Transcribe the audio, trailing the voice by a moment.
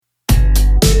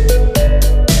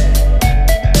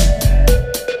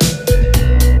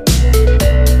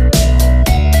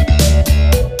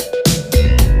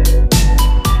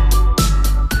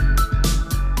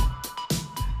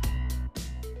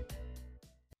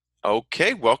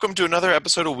Okay, welcome to another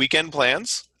episode of Weekend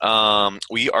Plans.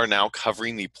 We are now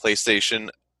covering the PlayStation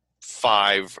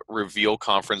 5 reveal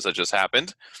conference that just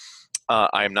happened.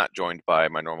 I am not joined by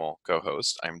my normal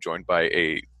co-host. I'm joined by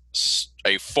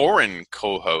a foreign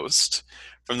co-host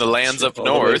from the lands up All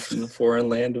the way north, from the foreign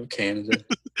land of Canada.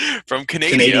 from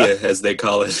Canada. Canada, as they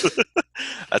call it.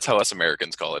 That's how us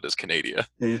Americans call it, is Canada.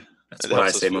 Yeah, that's It what I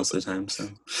helps us say feel most of the time. So,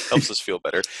 helps us feel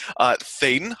better.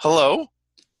 Thaden, hello.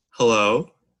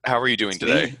 hello. How are you doing It's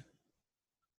today? me.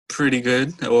 Pretty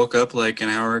good. I woke up like an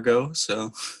hour ago,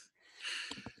 so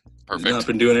Perfect. not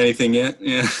been doing anything yet.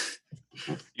 Yeah.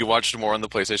 You watched more on the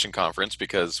PlayStation conference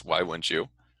because why wouldn't you?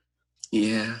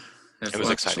 Yeah. I've It was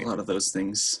watched exciting. a lot of those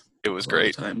things. It was a lot of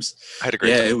great. times. I had a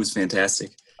great Yeah, time. it was fantastic.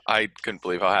 I couldn't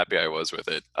believe how happy I was with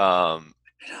it. I know.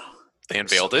 They It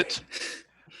was so unveiled it.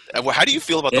 great. How do you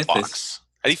feel about Yeah, the box?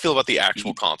 How do you feel about the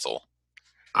actual console?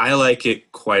 I like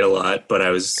it quite a lot, but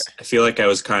I feel like I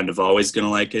was kind of always going to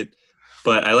like it.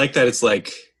 But I like that it's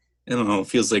like, I don't know, it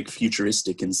feels like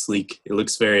futuristic and sleek. It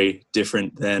looks very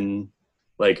different than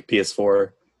like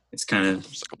PS4. It's kind of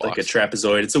Just like a box.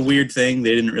 trapezoid. It's a weird thing.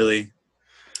 They didn't really,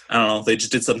 I don't know, they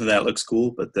just did something that looks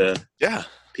cool, but the Yeah,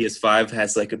 PS5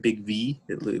 has like a big V.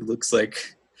 It looks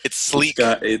like it's sleek.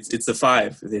 it's a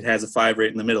 5. It has a 5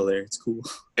 right in the middle there. It's cool.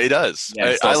 It does. Yeah,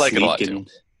 it's I all like it a lot sleek too. and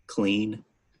clean.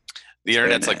 The Very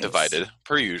internet's like nice. divided,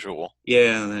 per usual.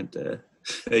 Yeah,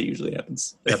 that usually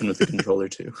happens. It happened with the controller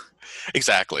too.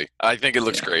 Exactly. I think it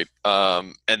looks Yeah. great.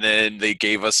 And then they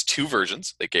gave us two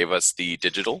versions. They gave us the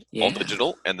digital, all Yeah.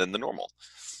 digital, and then the normal.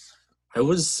 I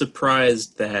was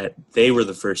surprised that they were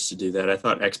the first to do that. I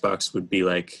thought Xbox would be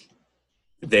like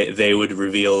they would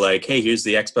reveal like, hey, here's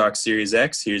the Xbox Series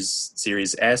X, here's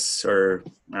Series S, or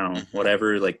I don't know,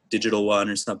 whatever, like digital one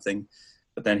or something.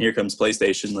 But then here comes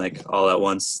PlayStation, like all at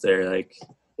once. They're like,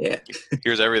 yeah,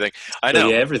 Here's everything. I so know.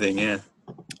 yeah, everything, yeah.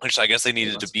 Which I guess they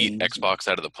needed to Lots of beat games. Xbox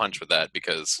out of the punch with that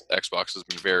because Xbox has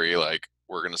been very like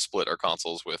we're gonna split our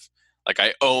consoles with. Like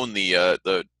I own the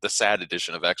sad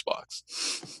edition of Xbox.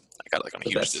 I got like on a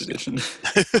The huge best discount.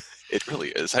 edition. It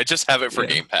really is. I just have it for Yeah.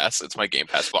 Game Pass. It's my Game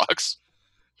Pass box.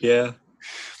 Yeah,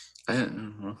 I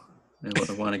don't know.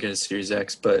 I want to get a Series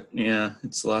X, but yeah,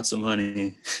 it's lots of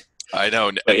money. I know.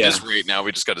 At But yeah. this rate now,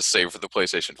 we just got to save for the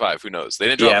PlayStation 5. Who knows? They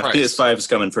didn't drop Yeah, price. PS5 is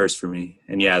coming first for me,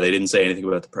 and yeah, they didn't say anything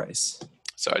about the price.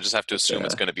 So I just have to assume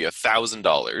it's going to be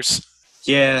 $1,000.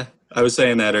 Yeah, I was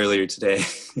saying that earlier today.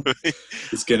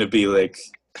 It's going to be like,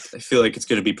 I feel like it's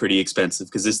going to be pretty expensive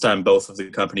because this time both of the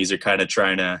companies are kind of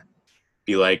trying to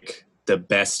be like the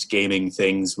best gaming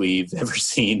things we've ever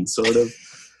seen, sort of.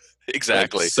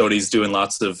 Exactly. Like Sony's doing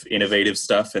lots of innovative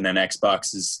stuff, and then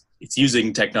Xbox it's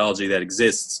using technology that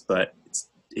exists, but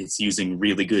it's using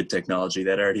really good technology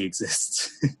that already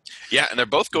exists. Yeah, and they're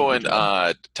both going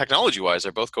technology-wise.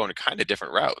 They're both going kind of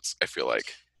different routes. I feel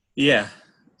like. Yeah,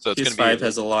 So it's going PS5 to be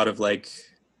has a lot of like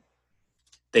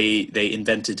they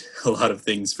invented a lot of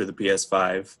things for the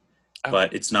PS5,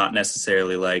 but it's not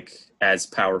necessarily like as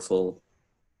powerful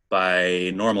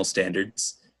by normal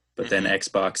standards. But then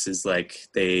Xbox is like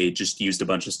they just used a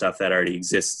bunch of stuff that already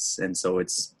exists, and so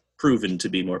it's proven to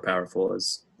be more powerful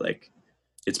as like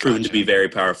it's proven to be very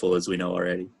powerful as we know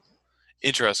already.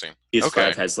 Interesting.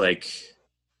 PS5 has like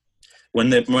when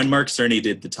Mark Cerny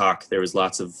did the talk, there was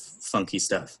lots of funky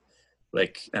stuff.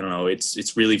 Like I don't know,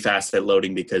 it's really fast at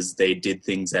loading because they did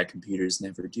things that computers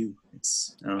never do.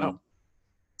 It's I don't know.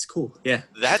 It's cool. Yeah.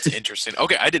 That's interesting.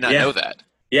 Okay, I did not know that.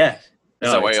 Yeah.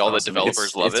 Is that why all the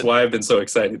developers love it? It's why I've been so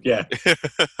excited. Yeah.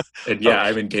 And yeah,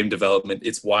 I'm in game development.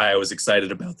 It's why I was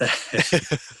excited about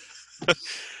that.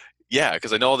 Yeah,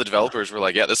 because I know all the developers were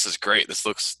like, "Yeah, this is great. This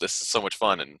is so much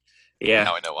fun," and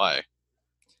now I know why.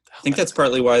 I think that's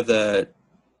partly why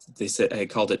they said I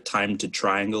called it time to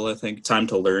triangle. I think time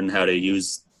to learn how to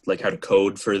use like how to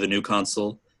code for the new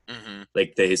console.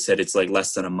 Like they said, it's like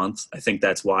less than a month. I think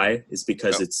that's why is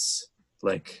because it's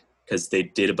like because they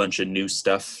did a bunch of new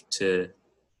stuff to.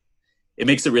 It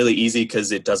makes it really easy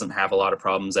because it doesn't have a lot of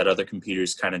problems that other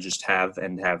computers kind of just have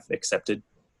and have accepted.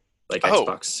 Like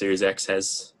Xbox Series X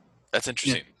has. That's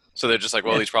interesting. Yeah. So they're just like,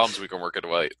 well, these problems we can work it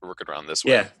around this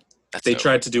way. Yeah, they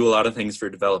tried to do a lot of things for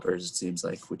developers. It seems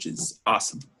like, which is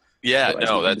awesome. Yeah, otherwise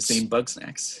no, that's the same bug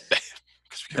snacks.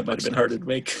 That might have been harder to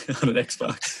make on an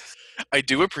Xbox. I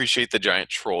do appreciate the giant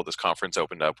troll this conference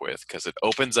opened up with because it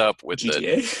opens up with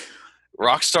GTA? The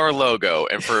Rockstar logo,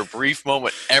 and for a brief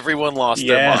moment, everyone lost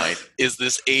their mind. Is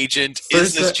this Agent?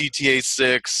 Is this GTA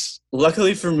 6?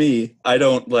 Luckily for me,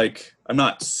 I'm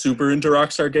not super into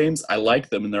Rockstar games. I like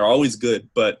them, and they're always good,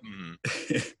 but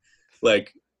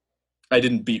like, I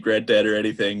didn't beat Red Dead or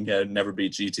anything. I never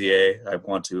beat GTA. I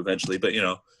want to eventually, but you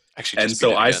know. Actually, and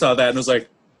so I saw that and was like,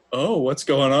 oh, what's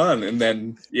going on? And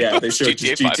then, yeah, they showed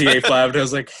GTA just GTA 5, and I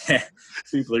was like,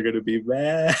 people are going to be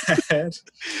mad. It's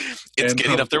And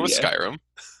getting up there with yeah. Skyrim.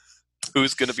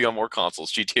 Who's going to be on more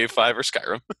consoles, GTA 5 or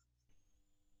Skyrim?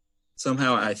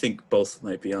 Somehow, I think both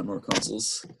might be on more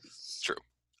consoles. True.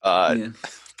 Yeah.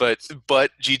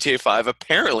 But GTA 5,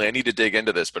 apparently, I need to dig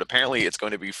into this, but apparently it's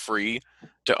going to be free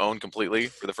to own completely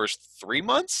for the first 3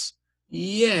 months?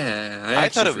 Yeah, I I actually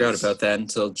thought it forgot was- about that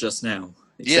until just now.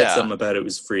 They said Yeah. something about it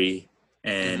was free,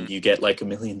 and you get like $1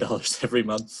 million every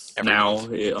month Every now month.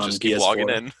 on Just PS4. keep logging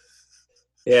in.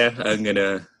 Yeah, I'm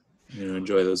gonna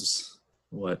enjoy those.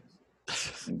 What,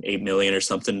 8 million or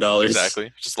something dollars?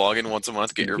 Exactly. Just log in once a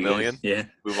month, get your Be million, good. Yeah,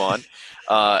 move on.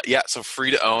 Yeah, so free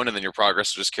to own, and then your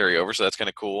progress will just carry over, so that's kind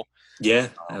of cool. yeah,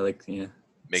 I like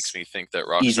Makes me think that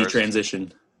Rockstar easy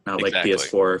transition, not Exactly. like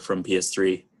PS4 from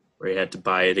PS3 where you had to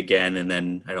buy it again, and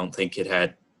then I don't think it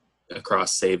had a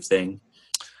cross save thing.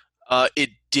 It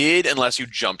did, unless you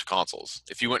jumped consoles.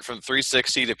 If you went from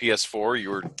 360 to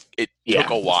PS4, it took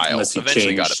a while. Unless you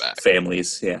Eventually got it changed back.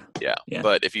 families. Yeah. Yeah.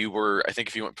 But if you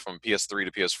went from PS3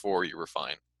 to PS4, you were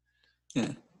fine.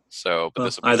 Yeah. So, but Well,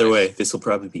 this will be either nice. way, this will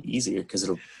probably be easier because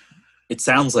it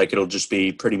sounds like it'll just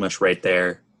be pretty much right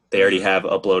there. They already have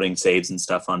uploading saves and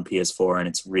stuff on PS4, and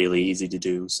it's really easy to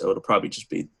do. So it'll probably just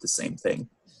be the same thing.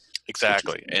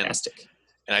 Exactly. Fantastic.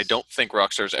 And I don't think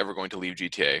Rockstar's ever going to leave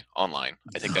GTA online.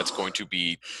 I think that's going to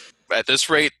be, at this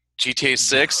rate, GTA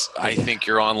 6, I think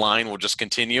your online will just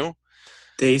continue.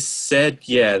 They said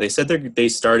they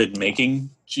started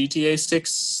making GTA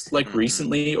 6 like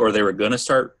recently, or they were going to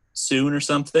start soon or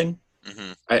something.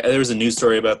 Mm-hmm. There was a news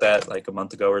story about that like a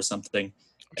month ago or something.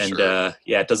 And Sure.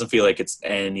 it doesn't feel like it's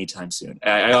anytime soon.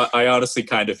 I honestly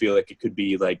kind of feel like it could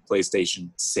be like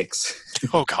PlayStation 6.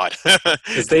 Oh, God.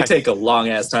 Because they take a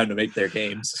long-ass time to make their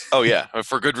games. Oh, yeah,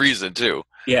 for good reason, too.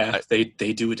 Yeah, they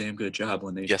do a damn good job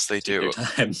when they Yes, they take do. their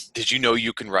time. Did you know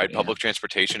you can ride Yeah. public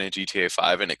transportation in GTA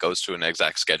 5 and it goes to an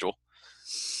exact schedule?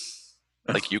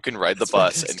 Like, you can ride the That's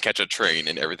bus fantastic. and catch a train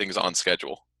and everything's on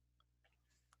schedule.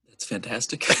 That's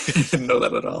fantastic. I didn't know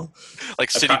that at all. Like,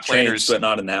 I've city caught planners, trains, but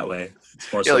not in that way.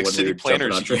 It's more Yeah, so like when city we were jumping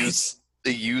planners on trains.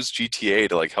 they use GTA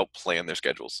to, like, help plan their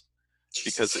schedules.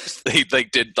 Because they,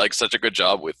 like, did, like, such a good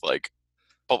job with, like,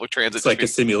 public transit. It's like a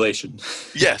simulation.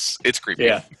 Yes, it's creepy.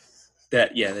 Yeah.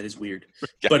 That is weird.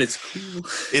 Yeah. But it's cool.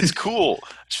 It's cool.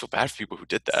 I just feel bad for people who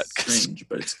did that. 'Cause Strange,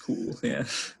 but it's cool. Yeah.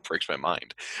 breaks my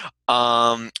mind.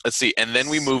 Let's see, and then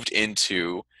we moved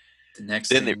into The next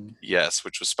then thing, yes,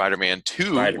 which was Spider-Man 2,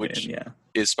 Spider-Man, which yeah.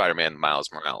 is Spider-Man Miles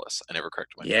Morales. I never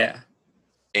corrected myself. Yeah.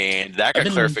 And that got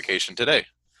clarification today.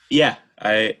 Yeah.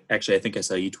 I think I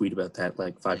saw you tweet about that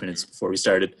like 5 minutes before we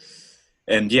started.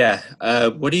 And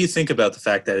what do you think about the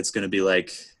fact that it's going to be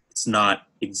like, it's not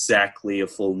exactly a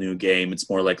full new game. It's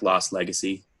more like Lost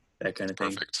Legacy, that kind of thing.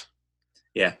 Perfect.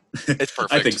 Yeah. It's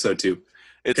perfect. I think so too.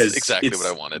 It's 'Cause exactly it's- what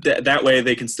I wanted. That way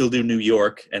they can still do New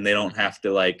York and they don't have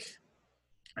to like,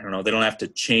 I don't know, they don't have to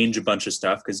change a bunch of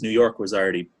stuff because New York was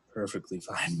already perfectly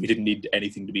fine. We didn't need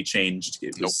anything to be changed.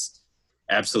 It was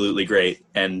absolutely great.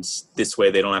 And this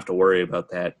way they don't have to worry about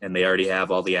that. And they already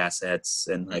have all the assets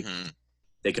and like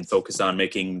they can focus on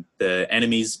making the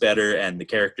enemies better and the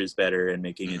characters better and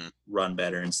making it run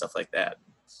better and stuff like that.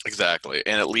 Exactly.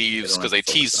 And it leaves, because they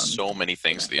tease so many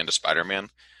things at the end of Spider-Man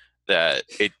that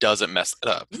it doesn't mess it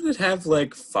up. Doesn't it have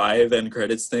like 5 end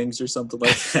credits things or something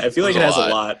like that? I feel like it has a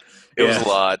lot. It was a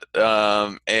lot.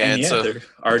 And so they're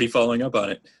already following up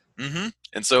on it.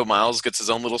 And so Miles gets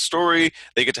his own little story.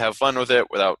 They get to have fun with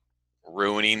it without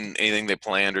ruining anything they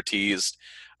planned or teased.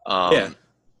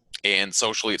 And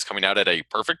socially, it's coming out at a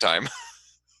perfect time.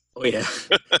 Oh yeah,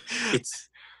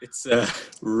 it's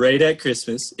right at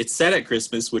Christmas. It's set at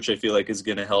Christmas, which I feel like is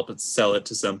going to help it sell it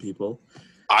to some people.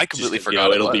 I completely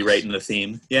forgot. It'll be right in the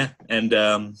theme. Yeah, and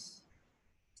I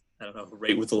don't know,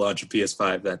 right with the launch of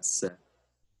PS5. That's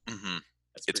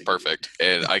it's perfect,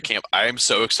 and I am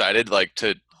so excited. I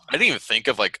didn't even think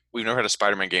of we've never had a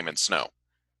Spider-Man game in snow.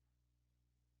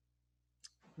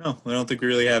 No, I don't think we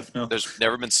really have. No, there's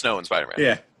never been snow in Spider-Man.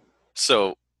 Yeah,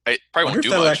 so I probably won't do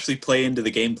that'll much. actually play into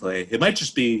the gameplay. It might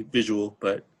just be visual,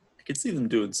 but I could see them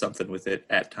doing something with it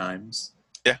at times.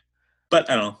 Yeah, but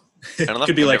I don't know. It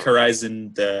could be like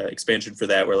Horizon, the expansion for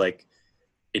that, where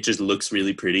it just looks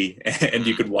really pretty, and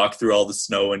you could walk through all the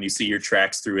snow, and you see your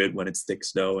tracks through it when it's thick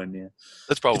snow, and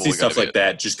that's probably see stuff like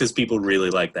that. Just because people really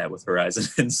like that with Horizon,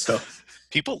 and so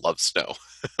people love snow.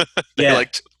 They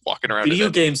liked walking around. Video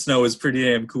game snow is pretty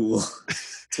damn cool.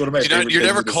 It's one of my favorite. You're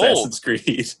never cold. Assassin's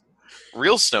Creed.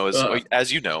 Real snow is,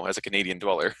 as you know, as a Canadian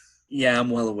dweller. Yeah, I'm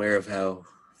well aware of how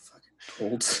fucking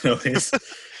cold snow is.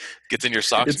 Gets in your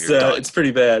socks. It's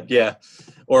pretty bad. Yeah,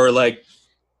 or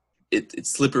it's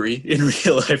slippery in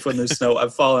real life when there's snow.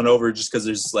 I've fallen over just because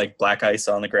there's like black ice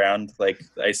on the ground, like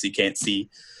ice you can't see.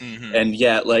 Mm-hmm. And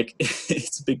yeah, like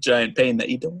it's a big giant pain that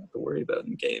you don't have to worry about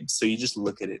in games. So you just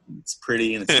look at it and it's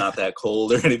pretty and it's not that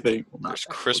cold or anything. Well, There's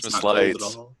Christmas lights.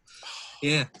 At all.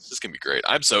 Yeah. This is going to be great.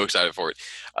 I'm so excited for it.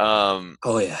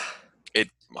 Oh yeah.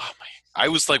 I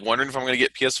was like wondering if I'm going to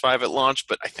get PS5 at launch,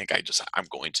 but I think I'm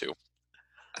going to.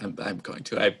 I'm going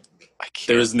to.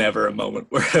 There was never a moment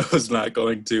where I was not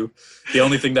going to. The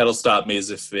only thing that'll stop me is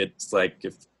if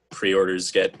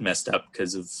pre-orders get messed up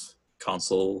because of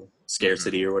console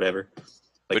scarcity or whatever.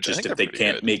 Like which just if they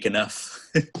can't make enough.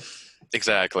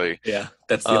 Exactly. Yeah,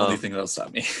 that's the only thing that'll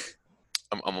stop me.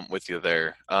 I'm with you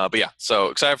there. But yeah, so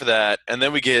excited for that. And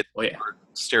then we get our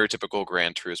stereotypical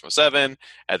Gran Turismo 7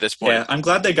 at this point. Yeah, I'm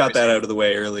glad they got that out of the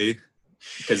way early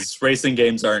because racing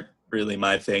games aren't really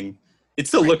my thing. It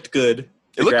still looked good.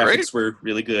 The graphics were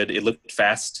really good. It looked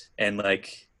fast and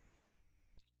like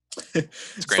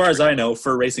as far as I know,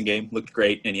 for a racing game, looked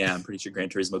great. And yeah, I'm pretty sure Gran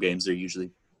Turismo games are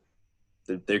usually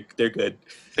they're good.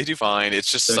 They do fine.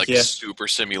 It's just super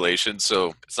simulation,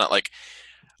 so it's not like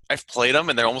I've played them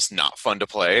and they're almost not fun to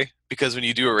play because when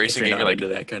you do a racing game, you're like,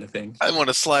 into that kind of thing. I want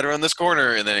to slide around this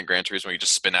corner, and then in Gran Turismo, you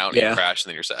just spin out and you crash, and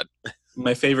then you're sad.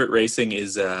 My favorite racing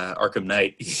is Arkham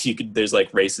Knight. There's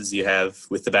like races you have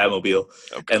with the Batmobile,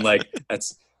 and like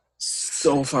that's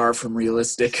so far from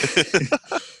realistic.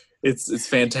 It's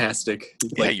fantastic.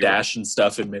 You dash and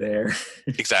stuff in midair.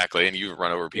 Exactly, and you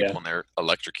run over people and they're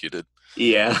electrocuted.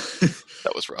 Yeah,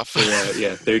 that was rough.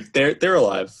 Yeah, they're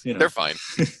alive. You know, they're fine.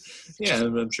 Yeah,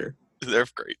 I'm sure they're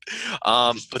great.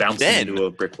 But then into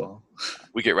a brick wall.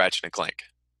 We get Ratchet and Clank.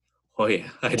 Oh yeah,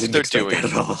 I didn't expect that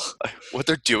at all. What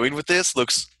they're doing with this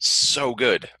looks so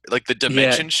good. Like the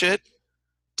dimension shit.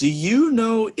 Do you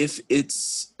know if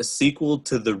it's a sequel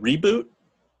to the reboot?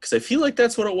 Because I feel like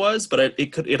that's what it was, but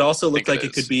it also looked like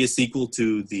it could be a sequel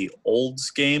to the old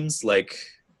games, like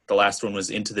the last one was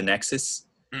Into the Nexus.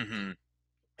 Mm-hmm.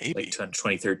 Maybe. Like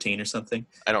 2013 or something.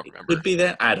 I don't remember. Could be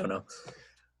that. I don't know.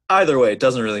 Either way, it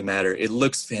doesn't really matter. It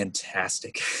looks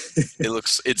fantastic.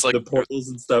 It's like the portals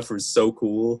and stuff are so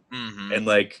cool. Mm-hmm. And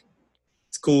like,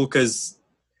 it's cool because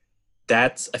I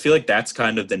feel like that's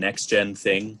kind of the next gen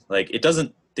thing. Like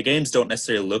the games don't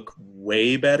necessarily look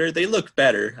way better. They look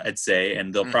better, I'd say,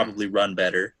 and they'll probably run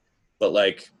better. But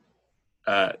like,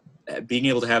 being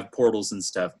able to have portals and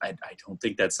stuff, I don't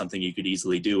think that's something you could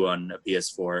easily do on a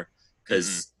PS4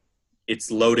 because it's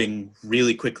loading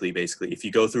really quickly, basically. If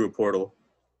you go through a portal,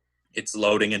 it's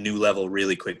loading a new level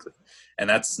really quickly. And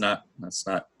that's not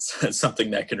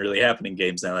something that can really happen in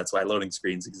games now. That's why loading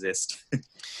screens exist.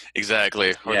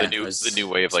 Exactly. Or the new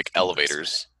way of like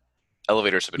elevators.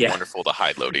 Elevators have been wonderful to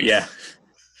hide loading. Yeah.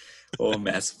 Oh,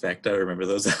 Mass Effect. I remember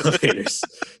those elevators.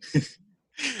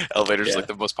 Elevators is like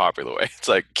the most popular way. It's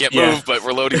like, can't move, but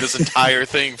we're loading this entire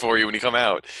thing for you when you come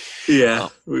out. Yeah.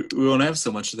 We won't have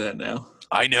so much of that now.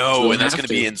 I know, and that's going to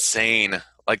be insane.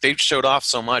 Like they showed off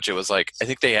so much. It was like I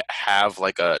think they have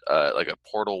like a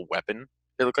portal weapon.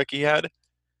 It looked like he had.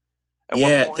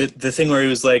 The thing where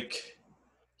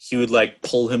he would like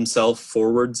pull himself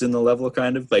forwards in the level,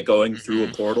 kind of by going through a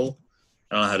portal.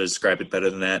 I don't know how to describe it better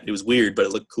than that. It was weird, but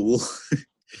it looked cool.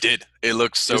 It did. It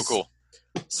looked so cool.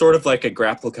 Sort of like a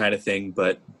grapple kind of thing,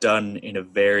 but done in a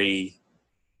very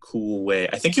cool way.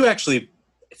 I think it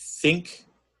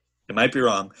might be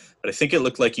wrong, but I think it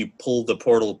looked like you pulled the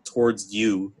portal towards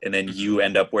you, and then you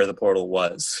end up where the portal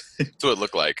was. That's what it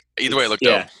looked like. Either way, it looked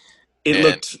dope. It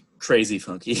looked crazy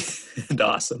funky and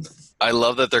awesome. I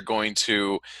love that they're going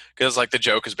to, because like the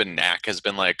joke has been Knack has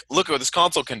been like, look at what this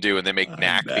console can do, and they make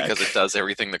Knack because it does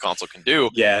everything the console can do.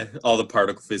 Yeah, all the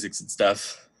particle physics and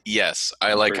stuff. Yes,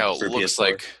 I like how it looks PS4.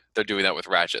 Like they're doing that with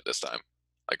Ratchet this time.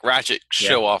 Like Ratchet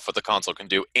show off what the console can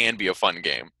do and be a fun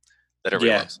game that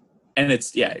everyone loves. And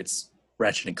it's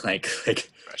Ratchet and Clank.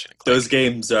 Like those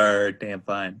games are damn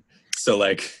fine. So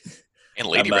like, and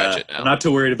Lady Ratchet now. I'm not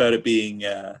too worried about it being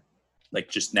like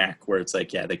just Knack, where it's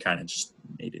like they kind of just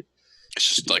made it. It's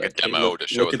just like a demo to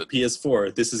show. Look at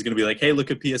PS4. This is going to be like, hey, look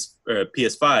at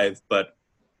PS5, but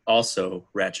also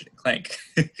Ratchet and Clank.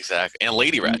 Exactly, and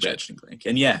Lady Ratchet. Ratchet and Clank,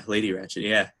 and Lady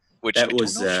Ratchet, Which I don't know if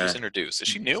she's introduced. Is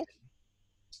she new?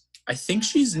 I think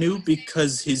she's new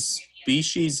because his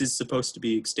species is supposed to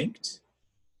be extinct.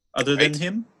 Other than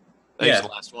him, He's the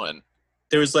last one.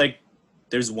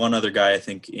 There's one other guy I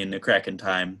think in A Crack in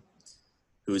Time,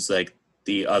 who's like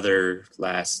the other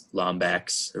last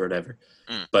Lombax or whatever.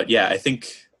 But yeah, I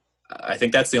think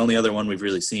that's the only other one we've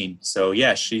really seen. So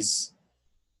yeah, she's.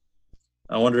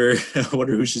 I wonder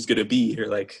who she's gonna be. Or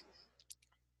like,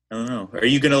 I don't know. Are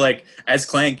you gonna like as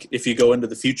Clank? If you go into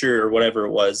the future or whatever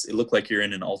it was, it looked like you're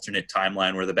in an alternate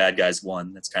timeline where the bad guys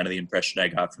won. That's kind of the impression I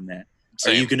got from that.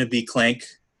 Same. Are you gonna be Clank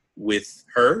with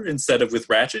her instead of with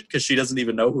Ratchet because she doesn't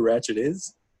even know who Ratchet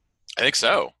is? I think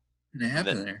so. What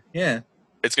happened there? Yeah,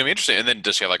 It's gonna be interesting. And then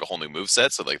does she have like a whole new move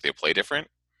set so like they play different?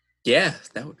 yeah,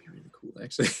 that would be really cool.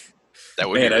 Actually, That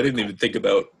would man, be really I didn't cool. even think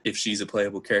about if she's a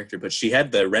playable character, but she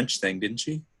had the wrench thing, didn't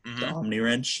she? The Mhm. Omni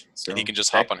wrench. So And he can just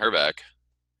hop on her back.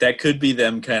 That could be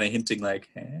them kind of hinting like,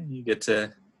 hey, you get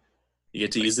to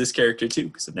use this character too,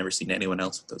 because I've never seen anyone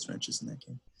else with those wrenches in that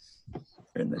game.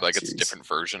 Like it's a different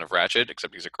version of Ratchet,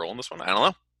 except he's a girl in this one. I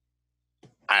don't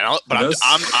know, but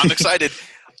I'm excited.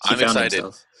 I'm excited.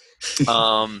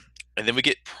 And then we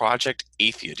get Project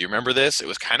Athia. Do you remember this? It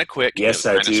was kind of quick. Yes,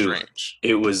 I do. Strange.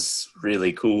 It was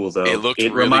really cool, though. It really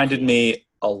reminded cool. me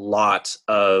a lot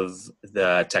of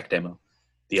the tech demo,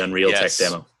 the Unreal tech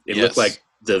demo. It looked like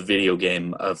the video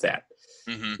game of that,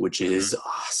 which is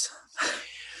awesome.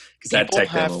 Because that tech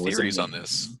have demo was theories on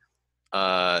this.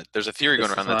 There's a theory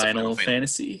going around that's Final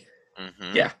Fantasy.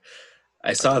 Mm-hmm. Yeah,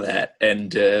 I saw that,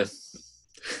 and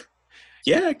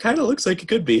yeah, it kind of looks like it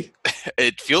could be.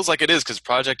 It feels like it is because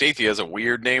Project Athia is a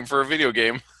weird name for a video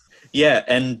game. Yeah,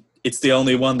 and it's the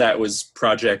only one that was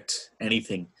Project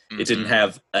anything. It didn't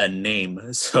have a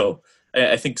name, so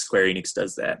I think Square Enix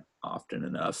does that often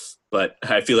enough. But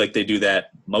I feel like they do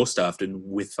that most often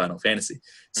with Final Fantasy.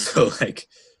 So, like,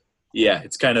 yeah,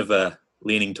 it's kind of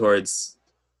leaning towards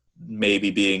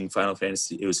maybe being Final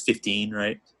Fantasy. It was 15,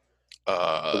 right?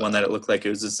 The one that it looked like it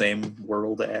was the same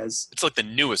world as. It's like the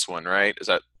newest one, right? Is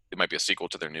that it might be a sequel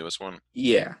to their newest one?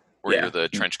 Yeah. Where you're the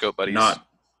trenchcoat buddies?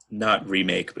 Not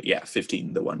remake, but yeah,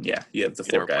 15, the one. Yeah, you have the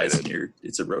four guys and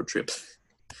it's a road trip.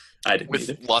 I didn't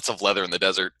with lots of leather in the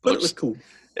desert. But it was cool.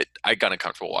 I got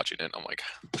uncomfortable watching it. I'm like,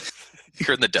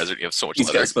 you're in the desert. You have so much These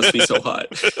leather. guys must be so hot.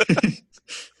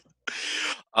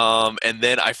 And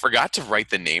then I forgot to write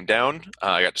the name down.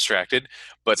 I got distracted.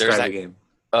 But there's that game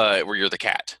where you're the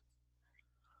cat.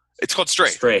 It's called Stray.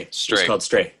 Stray. It's called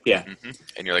Stray. Yeah.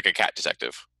 And you're like a cat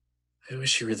detective. I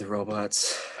wish you were the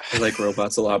robots. I like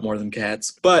robots a lot more than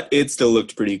cats, but it still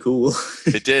looked pretty cool.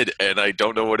 It did, and I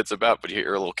don't know what it's about, but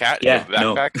you're a little cat. Yeah,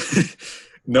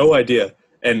 no idea.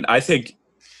 And I think,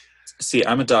 see,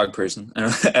 I'm a dog person.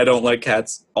 I don't like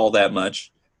cats all that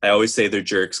much. I always say they're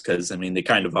jerks because, I mean, they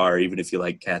kind of are, even if you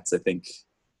like cats. I think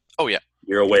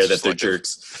you're aware that they're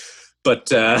jerks.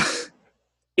 But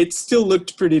it still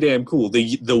looked pretty damn cool.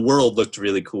 The world looked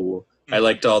really cool. I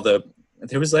liked all the... I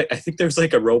think there was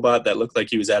like a robot that looked like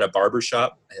he was at a barber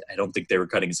shop. I don't think they were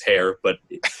cutting his hair, but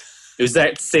it was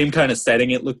that same kind of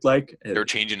setting it looked like. They were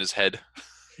changing his head.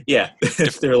 Yeah.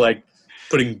 They're like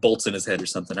putting bolts in his head or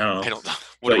something. I don't know. I don't know.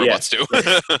 What do robots do?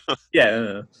 Yeah. I don't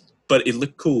know. But it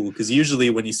looked cool because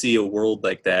usually when you see a world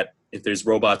like that, if there's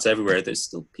robots everywhere, there's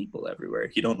still people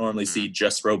everywhere. You don't normally see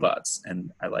just robots,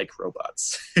 and I like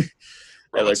robots.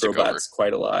 I like robots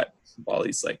quite a lot.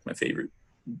 WALL-E's like my favorite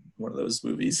one of those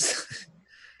movies.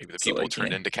 Maybe the people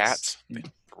turned into cats. The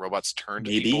robots turned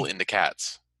people into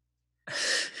cats.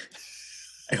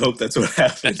 I hope that's what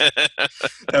happened.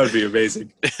 That would be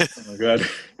amazing. Oh my god.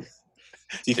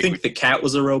 Do you think the cat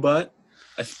was a robot?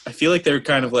 I feel like they were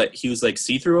kind of like he was like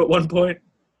see-through at one point.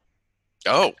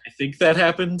 Oh, I think that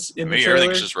happened in the trailer.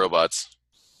 Everything's just robots.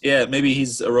 Yeah, maybe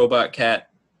he's a robot cat,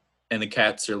 and the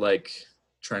cats are like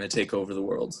trying to take over the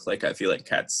world. Like I feel like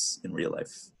cats in real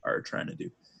life are trying to do.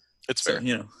 It's fair.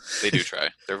 You know, they do try.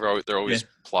 They're always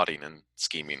plotting and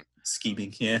scheming.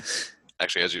 Scheming, yeah.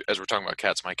 Actually, as we're talking about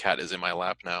cats, my cat is in my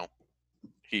lap now.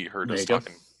 He heard us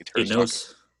talking. He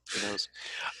knows. He knows.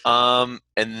 And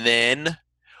then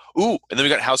we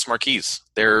got House Marquise,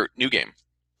 their new game.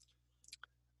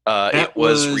 It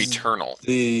was Returnal.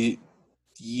 The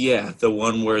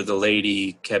one where the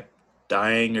lady kept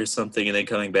dying or something and then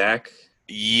coming back.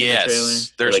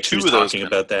 Yes, there's two of those. Talking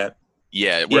about that.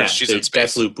 Yeah, where she's in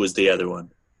space. Deathloop was the other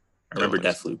one. I remember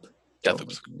Deathloop.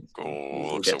 Deathloop's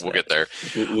cool. So we'll get there.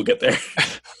 We'll get there.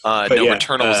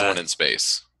 Returnal was the one in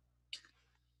space.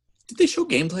 Did they show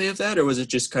gameplay of that, or was it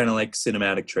just kind of like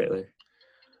cinematic trailer?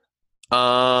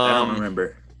 I don't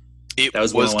remember. That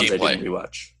was one of the ones I didn't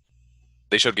rewatch.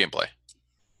 They showed gameplay.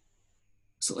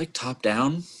 Was it like top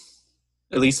down?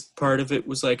 At least part of it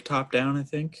was like top down, I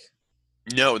think.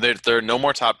 No, there are no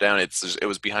more top down. It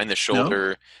was behind the shoulder.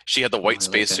 No? She had the white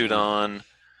spacesuit on.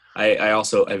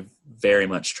 I very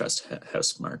much trust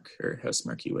House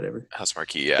Marquee, whatever. House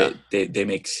Marquee, yeah. They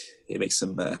make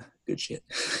some good shit.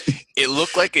 It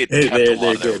looked like it kept a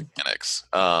lot of their mechanics.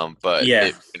 But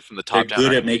yeah, from the top down, they're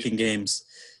good at making games.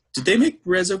 Did they make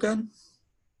Resogun?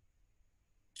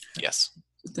 Yes.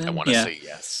 I want to say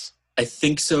yes. I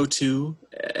think so too,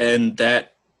 and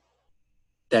that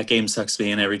game sucks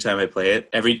me in every time I play it.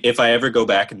 If I ever go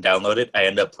back and download it, I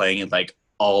end up playing it like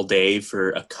all day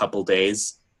for a couple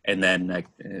days, and then I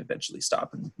eventually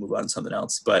stop and move on to something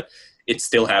else. But it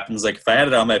still happens. Like if I had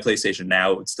it on my PlayStation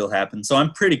now, it would still happen. So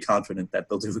I'm pretty confident that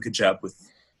they'll do a good job with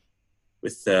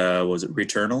what was it,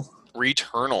 Returnal?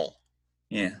 Returnal.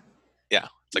 Yeah. Yeah.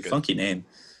 It's like a funky name.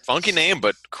 Funky name,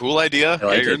 but cool idea. I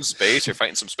like you're it. in space. You're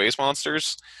fighting some space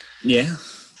monsters. Yeah.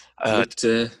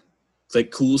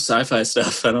 Like cool sci-fi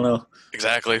stuff. I don't know.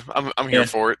 Exactly. I'm here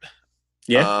for it.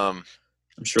 Yeah. I'm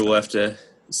sure we'll have to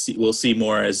see. We'll see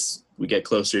more as we get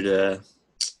closer to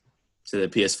the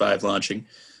PS5 launching,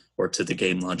 or to the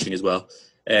game launching as well.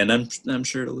 And I'm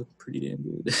sure it'll look pretty damn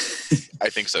good. I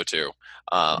think so too.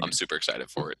 I'm super excited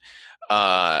for it.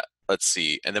 Let's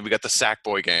see. And then we got the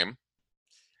Sackboy game.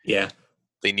 Yeah.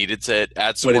 They needed to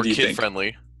add some more kid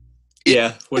friendly.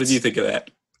 Yeah. What did you think of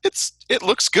that? It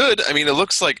looks good. I mean, it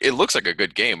looks like a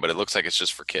good game, but it looks like it's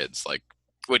just for kids, like,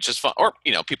 which is fun. Or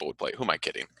people would play. Who am I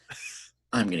kidding?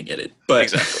 I'm gonna get it, but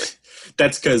exactly.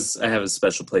 That's because I have a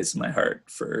special place in my heart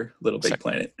for Little Big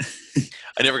Planet.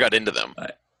 I never got into them.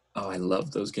 I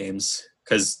love those games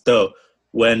because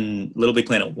when Little Big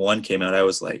Planet 1 came out, I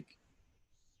was like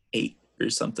 8 or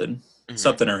something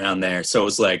around there. So it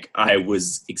was like I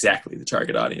was exactly the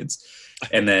target audience.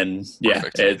 And then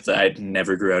I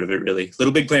never grew out of it really.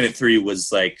 Little Big Planet 3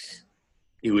 was like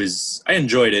I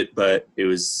enjoyed it, but it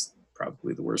was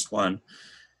probably the worst one.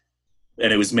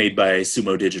 And it was made by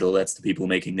Sumo Digital. That's the people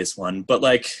making this one. But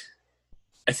like,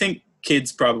 I think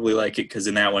kids probably like it because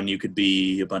in that one you could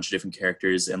be a bunch of different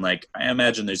characters, and like I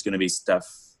imagine there's going to be stuff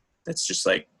that's just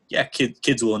like, yeah,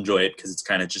 kids will enjoy it because it's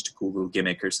kind of just a cool little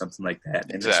gimmick or something like that.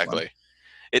 Exactly.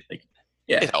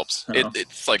 It helps.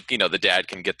 It's like, the dad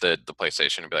can get the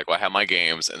PlayStation and be like, well, I have my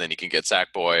games, and then you can get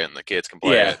Sackboy and the kids can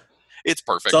play it. It's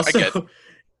perfect. It's also, I get it.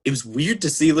 It was weird to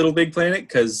see Little Big Planet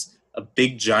because a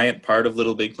big giant part of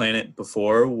Little Big Planet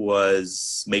before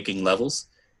was making levels.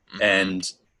 Mm-hmm.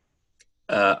 And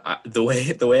the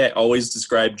way I always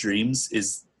describe Dreams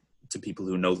is to people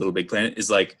who know Little Big Planet is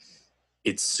like,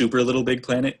 it's super Little Big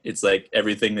Planet. It's like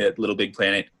everything that Little Big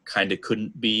Planet kind of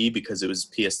couldn't be because it was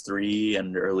PS3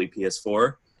 and early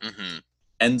PS4. Mm-hmm.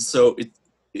 And so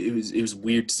it was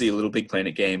weird to see a Little Big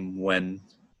Planet game when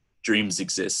Dreams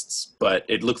exists, but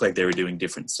it looked like they were doing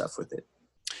different stuff with it.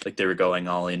 Like they were going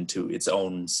all into its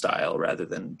own style rather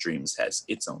than Dreams has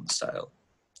its own style.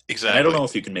 Exactly. And I don't know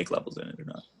if you can make levels in it or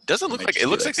not. Doesn't look like it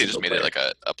looks like they just made it like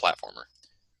a platformer.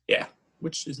 Yeah,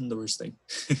 which isn't the worst thing.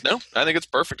 No, I think it's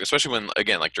perfect, especially when,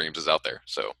 again, like Dreams is out there.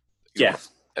 So yeah,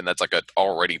 and that's like a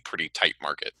already pretty tight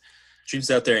market.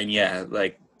 Dreams out there, and yeah,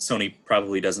 like Sony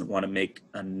probably doesn't want to make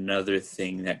another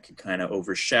thing that could kind of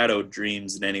overshadow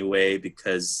Dreams in any way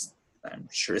because I'm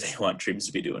sure they want Dreams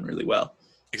to be doing really well.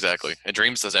 Exactly. And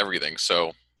Dreams does everything,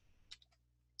 so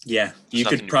yeah, you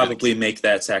could probably make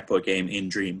that Sackboy game in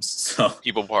Dreams. So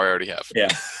people probably already have. Yeah,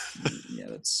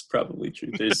 that's probably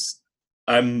true.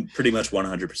 I'm pretty much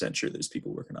 100% sure there's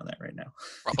people working on that right now.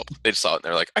 Probably. They just saw it and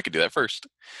they're like, I could do that first.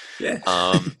 Yeah.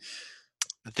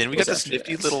 Then we got this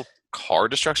nifty little car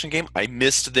destruction game. I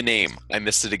missed the name. I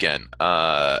missed it again.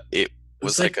 It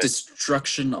was like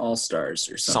Destruction All-Stars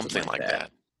or something like that.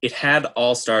 It had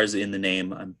All-Stars in the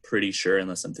name, I'm pretty sure,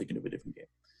 unless I'm thinking of a different game.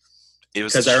 It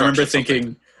was because I remember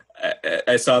thinking,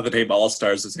 I saw the name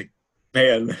All-Stars, I was like,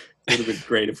 man, it would have been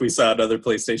great if we saw another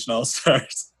PlayStation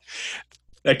All-Stars.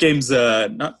 That game's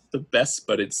not the best,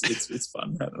 but it's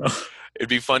fun. I don't know. It'd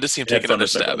be fun to see him take another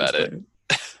stab at it.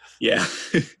 Yeah.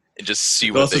 And just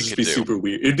see what they could do. It would also be super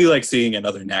weird. It'd be like seeing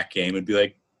another Knack game. It'd be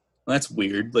like, well, that's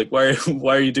weird. Like, why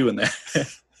are you doing that?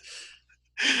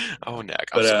 Oh, Knack.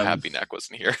 I'm so happy Knack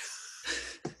wasn't here.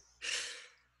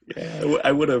 Yeah,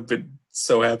 I would have been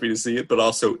so happy to see it, but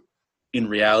also in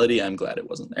reality, I'm glad it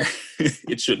wasn't there.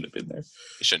 It shouldn't have been there.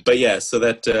 It shouldn't. But yeah, so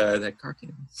that car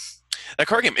game. That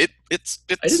car game, it's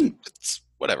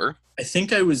whatever. I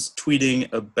think I was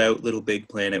tweeting about Little Big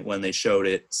Planet when they showed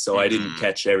it, so I didn't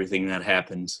catch everything that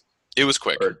happened. It was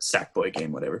quick. Or Sackboy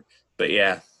game, whatever. But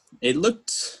yeah, it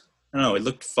looked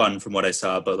fun from what I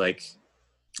saw, but like,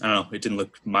 I don't know, it didn't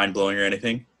look mind-blowing or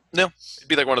anything. No, it'd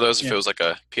be like one of those, if it was like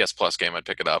a PS Plus game, I'd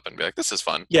pick it up and be like, this is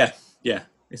fun. Yeah.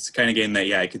 It's the kind of game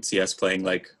that, I could see us playing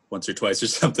like once or twice or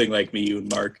something, like me, you, and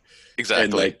Mark. Exactly.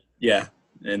 And like, yeah.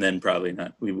 And then probably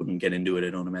not. We wouldn't get into it,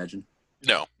 I don't imagine.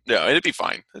 No, it'd be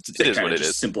fine. It is what it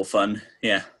is. Simple fun.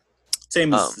 Yeah.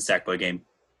 Same as the Sackboy game.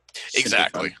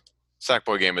 Exactly.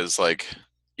 Sackboy game is like,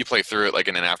 you play through it like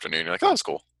in an afternoon. You're like, oh, that's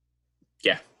cool.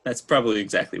 Yeah. That's probably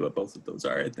exactly what both of those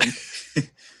are, I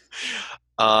think.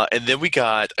 And then we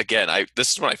got again.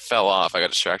 This is when I fell off. I got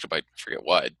distracted by I forget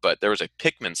what, but there was a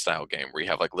Pikmin style game where you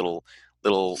have like little.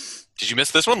 Did you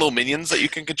miss this one? Little minions that you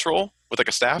can control with like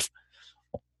a staff.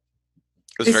 It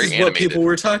was This very is what animated. people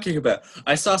were talking about.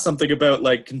 I saw something about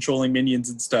like controlling minions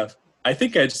and stuff. I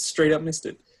think I just straight up missed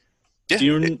it. Yeah,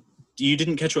 You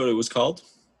didn't catch what it was called?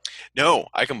 no,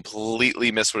 I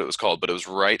completely missed what it was called, but it was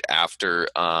right after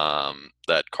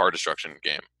that car destruction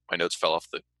game. My notes fell off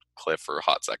the cliff for a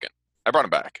hot second. I brought them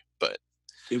back, but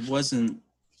It wasn't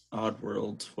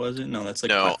Oddworld, was it? No, that's like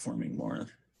No. platforming more.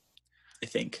 I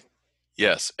think.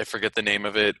 yes, I forget the name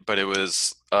of it, but it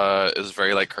was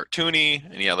very like cartoony,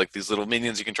 and you had like these little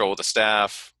minions you control with a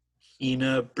staff.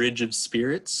 Ina Bridge of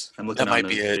Spirits. I'm looking That on might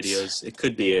those be it. videos. It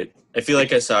could be it. I feel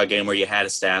like I saw a game where you had a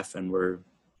staff and were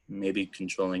maybe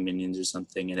controlling minions or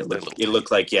something, and They're it looked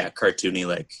like cartoony,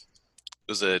 like It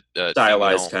was a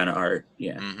stylized kind of art.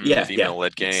 Yeah,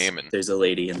 female-led game, and there's a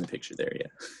lady in the picture there.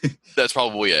 Yeah, that's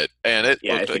probably it. And it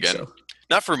yeah, I looked think again so.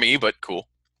 not for me, but cool.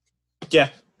 Yeah,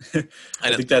 I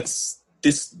And think that's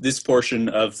this portion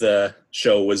of the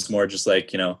show was more just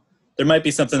like, there might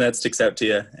be something that sticks out to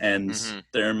you, and Mhm.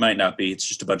 there might not be. It's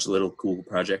just a bunch of little cool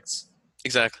projects,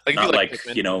 Exactly. Like, if not you like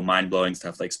Pikmin, mind blowing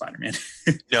stuff like Spider-Man,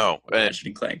 no, or Ratchet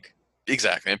and Clank.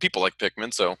 exactly. And people like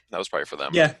Pikmin, so that was probably for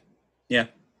them. Yeah,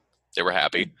 They were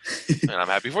happy, and I'm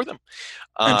happy for them.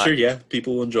 I'm sure. Yeah,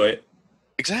 people will enjoy it.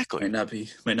 Exactly.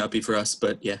 Might not be for us,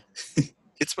 but yeah.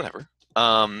 It's whatever.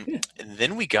 Yeah. And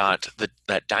then we got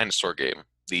that dinosaur game,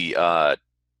 the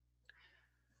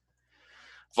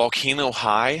Volcano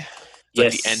High. It's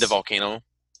like the end of Volcano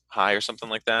High or something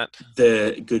like that.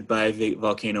 The Goodbye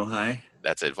Volcano High.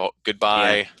 That's it.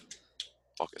 Goodbye.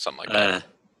 Something like that.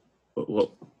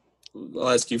 Well, I'll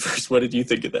ask you first. What did you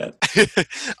think of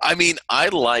that? I mean, I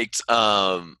liked.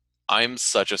 I'm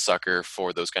such a sucker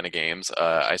for those kind of games.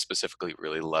 I specifically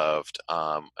really loved.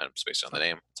 And it's based on the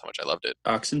name. That's how much I loved it.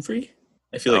 Oxenfree?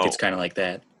 I feel like No. it's kind of like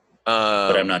that,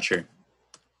 but I'm not sure.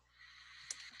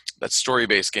 That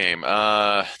story-based game.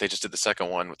 They just did the second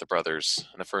one with the brothers,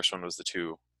 and the first one was the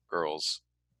two girls.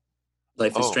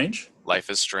 Life is Oh. Strange? Life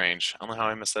is Strange. I don't know how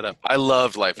I messed that up. I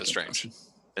loved Life is Strange,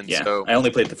 and Yeah, so I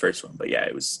only played the first one, but yeah,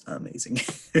 it was amazing.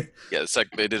 yeah,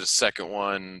 they did a second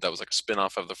one that was like a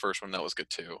spin-off of the first one that was good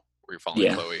too, where you're following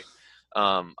Yeah. Chloe.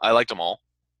 I liked them all.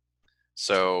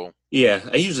 So Yeah,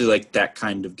 I usually like that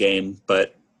kind of game,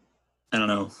 but I don't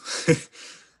know.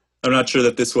 I'm not sure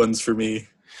that this one's for me.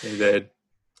 That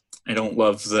I don't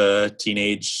love the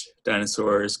teenage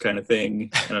dinosaurs kind of thing.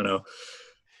 I don't know.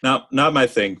 Not my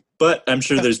thing. But I'm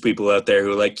sure there's people out there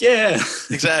who are like, yeah,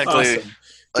 exactly, awesome.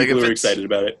 like People if are it's- excited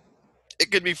about it.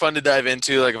 it could be fun to dive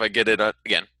into. Like if I get it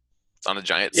again, it's on a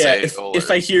giant Yeah, sale. if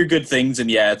I hear good things and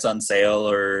yeah, it's on sale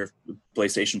or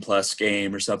PlayStation Plus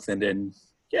game or something, then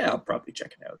yeah, I'll probably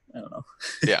check it out. I don't know.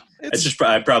 yeah,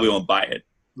 I probably won't buy it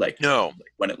like no,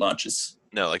 when it launches.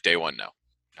 like day one, no.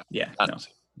 Yeah, Not- no.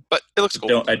 But it looks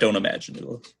cool. I don't imagine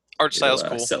Art style's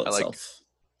cool. sell I like itself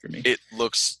for me. it.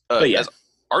 Looks But yeah. as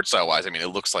art style wise. I mean, it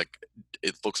looks like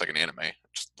an anime. It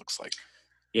just looks like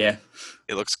Yeah,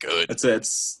 it looks good.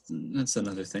 that's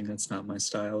another thing. That's not my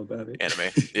style about it.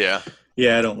 Anime, yeah,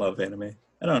 Yeah, I don't love anime.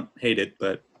 I don't hate it,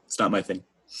 but it's not my thing.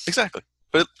 exactly.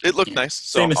 But it looked Yeah. nice.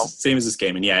 So Same as this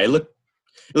game, and yeah, it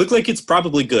looked like it's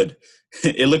probably good.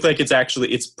 It looked like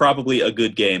it's probably a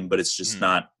good game, but it's just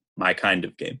not my kind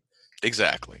of game.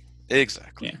 exactly.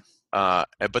 Yeah.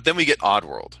 But then we get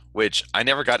Oddworld, which I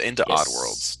never got into. Yes.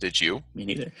 Oddworlds. Did you? Me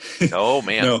neither. Oh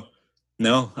man.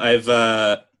 No,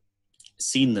 I've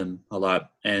seen them a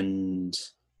lot, and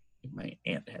my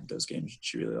aunt had those games.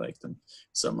 She really liked them,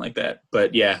 something like that.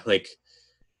 But yeah, like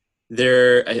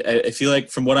I feel like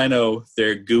from what I know,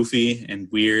 they're goofy and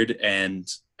weird, and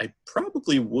I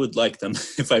probably would like them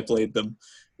if I played them.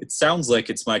 It sounds like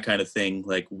it's my kind of thing,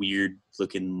 like weird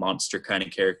looking monster kind of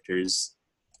characters,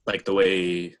 like the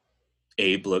way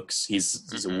Abe looks.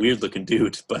 He's a weird looking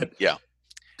dude, but Yeah.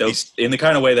 those in the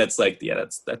kind of way that's like, yeah,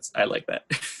 that's I like that.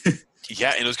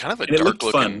 Yeah, and it was kind of a And it dark looked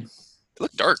looking. fun. It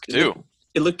looked dark too.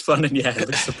 It looked fun, and yeah, it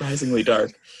looked surprisingly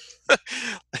dark.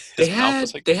 His mouth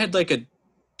was like, They had like a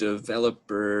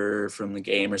developer from the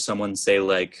game or someone say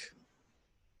like,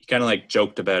 he kind of like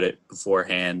joked about it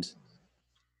beforehand.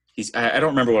 I don't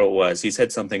remember what it was. He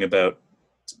said something about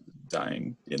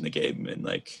dying in the game, and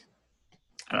like,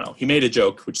 I don't know. He made a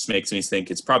joke, which makes me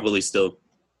think it's probably still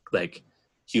like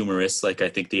humorous, like I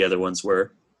think the other ones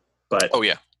were. But oh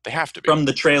yeah, they have to be. from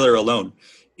the trailer alone,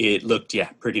 it looked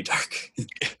pretty dark.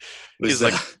 It was His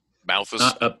like mouth was.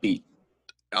 not upbeat.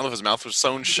 I don't know if his mouth was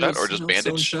sewn shut or just Sewn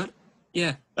bandaged, shut?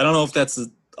 Yeah, I don't know if that's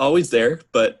always there,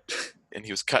 but and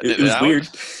he was cutting it it was out. weird.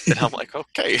 And I'm like,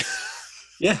 okay.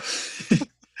 Yeah,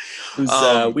 It was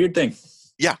a weird thing.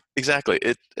 Yeah, exactly.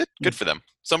 It good for them.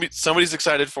 Somebody's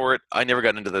excited for it. I never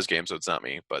got into those games, so it's not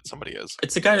me, but somebody is.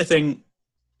 It's the kind of thing,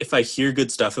 if I hear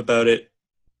good stuff about it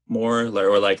more,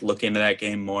 or like look into that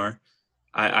game more,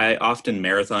 I often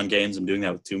marathon games. I'm doing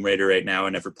that with Tomb Raider right now. I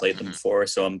never played them before,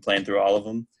 so I'm playing through all of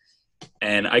them.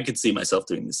 And I could see myself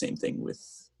doing the same thing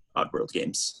with Oddworld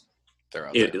games. They're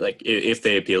out there. Like if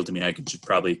they appeal to me, I could just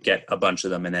probably get a bunch of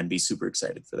them and then be super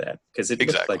excited for that, because it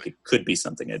looked like it could be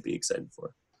something I'd be excited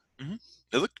for. Mm-hmm.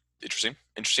 It looked interesting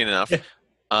enough. Yeah.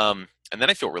 And then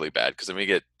I feel really bad because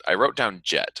I wrote down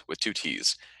Jet with 2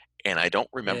 T's, and I don't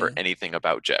remember anything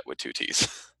about Jet with 2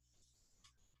 T's.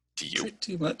 Do you?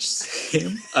 Pretty much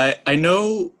same. I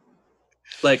know,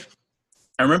 like,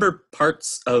 I remember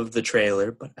parts of the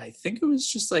trailer, but I think it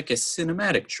was just like a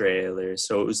cinematic trailer.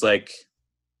 So it was like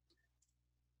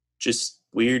just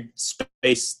weird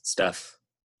space stuff.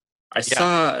 I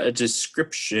saw a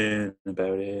description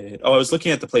about it. Oh, I was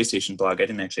looking at the PlayStation blog. I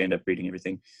didn't actually end up reading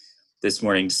everything this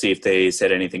morning to see if they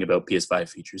said anything about PS5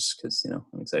 features, because,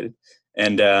 I'm excited.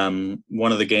 And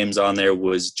one of the games on there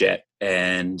was Jet,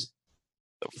 and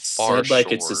it said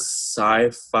like it's a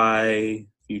sci-fi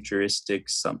futuristic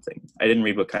something. I didn't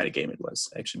read what kind of game it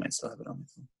was. I actually might still have it on my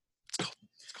phone.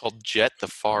 It's called Jet the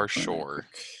Far Shore.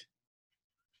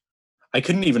 I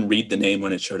couldn't even read the name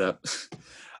when it showed up,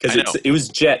 because it was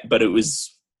Jet, but it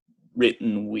was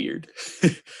written weird.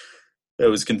 I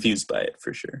was confused by it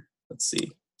for sure. Let's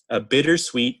see. A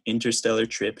bittersweet interstellar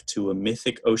trip to a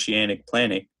mythic oceanic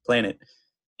planet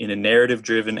in a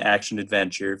narrative-driven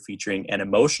action-adventure featuring an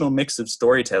emotional mix of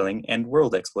storytelling and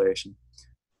world exploration.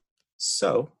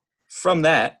 So, from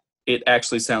that, it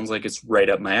actually sounds like it's right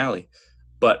up my alley.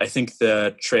 But I think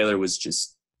the trailer was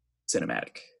just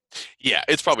cinematic. Yeah,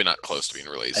 it's probably not close to being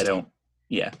released.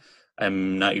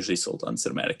 I'm not usually sold on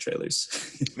cinematic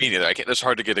trailers. Me neither. It's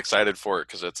hard to get excited for it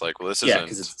because it's like, well, this isn't... Yeah,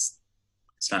 because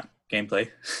it's not gameplay.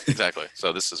 Exactly.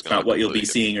 So this is going to not what you'll be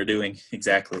seeing or doing.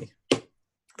 Exactly.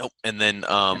 Nope. And then,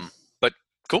 but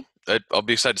cool. I'll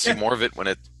be excited to see more of it when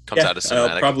it comes out as cinematic.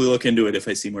 I'll probably look into it if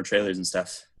I see more trailers and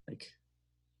stuff. Like,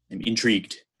 I'm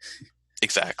intrigued.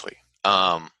 Exactly.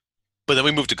 But then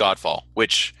we moved to Godfall,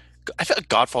 which I feel like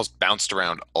Godfall's bounced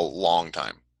around a long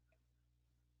time.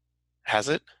 Has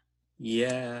it?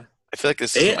 Yeah. I feel like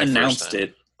they announced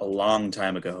it a long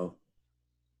time ago.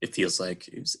 It feels like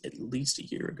it was at least a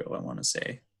year ago, I want to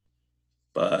say.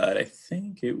 But I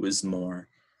think it was more.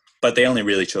 But they only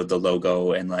really showed the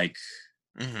logo and like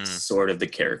sort of the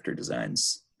character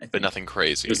designs. But nothing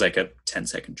crazy. It was like a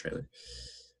 10-second trailer.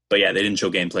 But yeah, they didn't show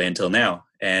gameplay until now.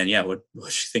 And yeah, what do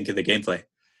you think of the gameplay?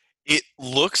 It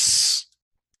looks...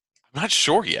 I'm not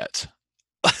sure yet.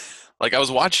 Like, I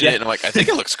was watching it and I'm like, I think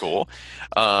it looks cool.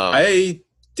 I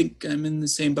think I'm in the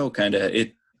same boat, kind of.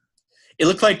 It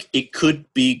looked like it could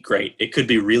be great. It could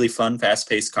be really fun,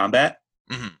 fast-paced combat.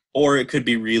 Mm-hmm. Or it could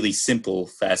be really simple,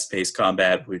 fast-paced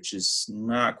combat, which is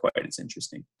not quite as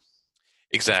interesting.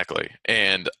 Exactly.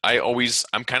 And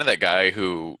I'm kind of that guy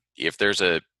who, if there's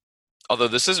although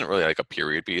this isn't really like a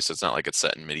period piece, it's not like it's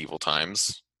set in medieval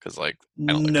times, because like,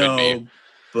 I don't think it could be.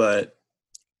 But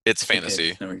it's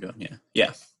fantasy. There we go.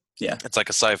 Yeah. It's like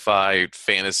a sci-fi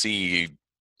fantasy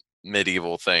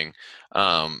medieval thing.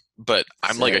 But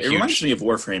I'm like a huge... It reminds me of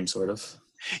Warframe, sort of.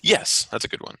 Yes, that's a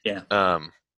good one. Yeah.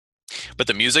 But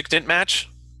the music didn't match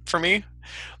for me.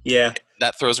 Yeah.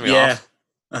 That throws me off.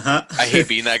 Uh-huh. I hate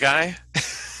being that guy.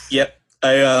 Yep.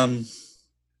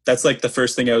 That's like the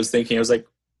first thing I was thinking. I was like,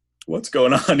 what's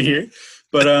going on here?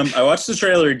 But I watched the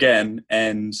trailer again,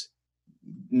 and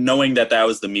knowing that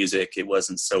was the music, it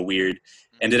wasn't so weird.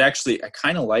 And I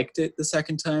kind of liked it the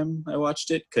second time I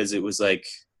watched it, because it was like,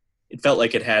 it felt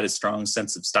like it had a strong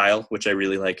sense of style, which I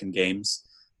really like in games.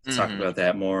 We'll talk about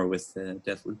that more with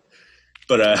Deathloop.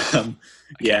 But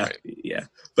yeah.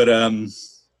 But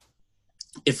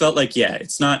it felt like,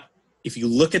 it's not, if you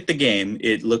look at the game,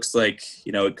 it looks like,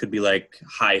 it could be like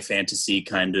high fantasy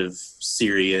kind of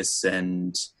serious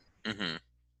and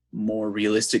more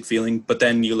realistic feeling. But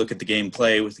then you look at the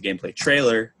gameplay with the gameplay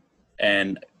trailer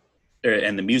and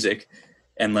the music,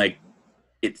 and like,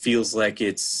 it feels like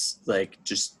it's like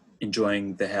just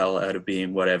enjoying the hell out of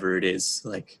being whatever it is.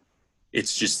 Like,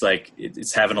 it's just like,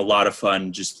 it's having a lot of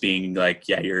fun just being like,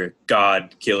 you're a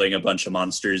god killing a bunch of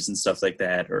monsters and stuff like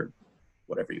that, or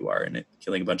whatever you are in it,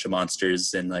 killing a bunch of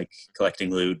monsters and like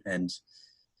collecting loot. And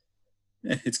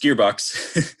it's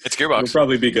Gearbox. It's Gearbox. It'll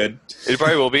probably be good. It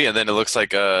probably will be. And then it looks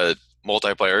like a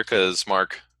multiplayer, because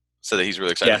Mark said that he's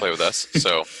really excited to play with us.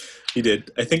 So he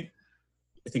did. I think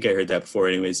I heard that before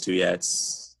anyways too. Yeah, I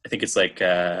think it's like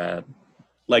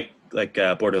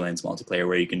Borderlands multiplayer,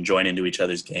 where you can join into each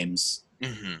other's games,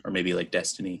 or maybe like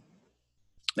Destiny.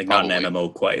 Like not Probably. an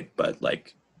MMO quite, but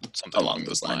like Something along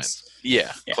those lines.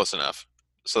 Yeah, Yeah. close enough.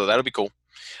 So that'll be cool.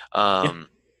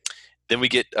 Then we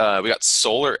got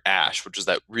Solar Ash, which is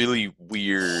that really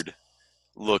weird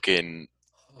looking.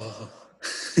 Oh.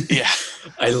 Yeah,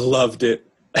 I loved it.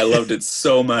 I loved it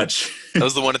so much. that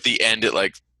was the one at the end. It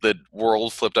like the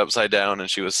world flipped upside down, and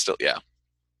she was still Did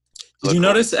you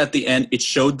notice at the end it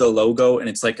showed the logo and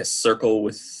it's like a circle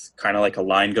with kind of like a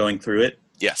line going through it?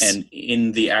 Yes. And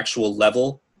in the actual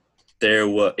level,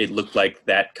 it looked like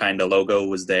that kind of logo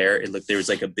was there. There was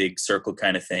like a big circle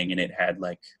kind of thing, and it had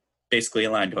like basically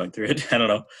a line going through it. I don't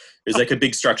know. There's like a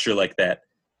big structure like that.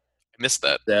 I missed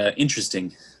that.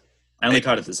 Interesting. I only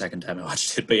caught it the second time I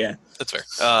watched it, but yeah. That's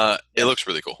fair. It looks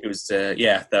really cool. It was,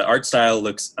 the art style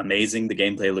looks amazing. The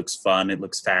gameplay looks fun. It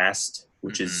looks fast,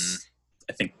 which is,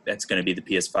 I think that's going to be the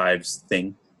PS5's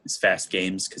thing, is fast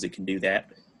games, because it can do that.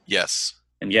 Yes.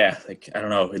 And yeah, like, I don't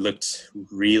know, it looked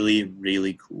really,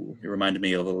 really cool. It reminded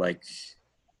me of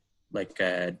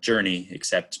a Journey,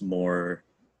 except more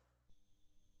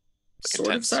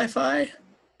sort of sci-fi.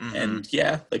 Mm-hmm. And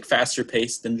yeah, like faster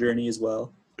paced than Journey as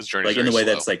well. Like in a way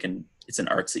that's like it's an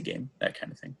artsy game, that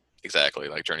kind of thing. Exactly.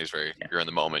 Like Journey's you're in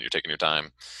the moment, you're taking your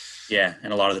time. Yeah,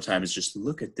 and a lot of the time it's just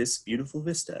look at this beautiful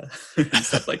vista and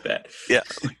stuff like that. Yeah.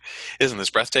 Like, isn't this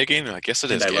breathtaking? I guess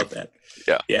it is. And I love that.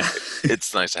 Yeah. Yeah.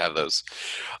 It's nice to have those.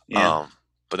 Yeah.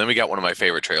 But then we got one of my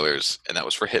favorite trailers, and that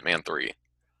was for Hitman 3.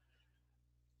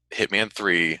 Hitman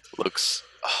 3 looks...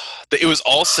 it was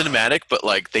all cinematic, but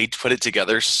like they put it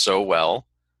together so well.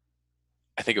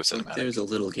 I think it was cinematic. There was a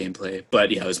little gameplay,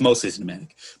 but yeah, it was mostly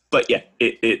cinematic. But yeah,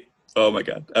 it oh my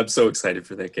god, I'm so excited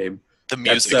for that game. The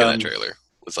music in that trailer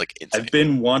was like insane. I've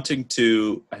been wanting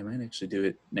to, I might actually do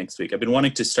it next week. I've been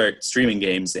wanting to start streaming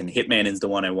games, and Hitman is the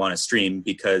one I want to stream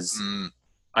because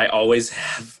I always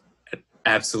have an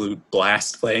absolute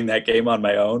blast playing that game on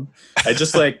my own. I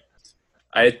just like,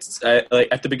 I like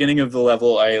at the beginning of the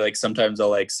level, I like sometimes I'll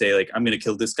like say like I'm gonna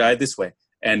kill this guy this way,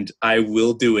 and I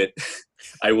will do it.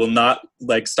 I will not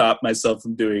like stop myself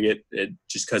from doing it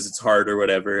just because it's hard or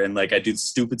whatever. And like I do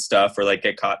stupid stuff or like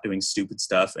get caught doing stupid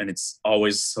stuff, and it's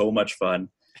always so much fun.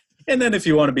 And then if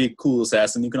you want to be a cool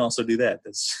assassin, you can also do that.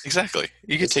 That's exactly.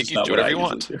 You can do whatever you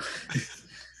want.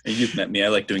 And you've met me. I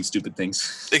like doing stupid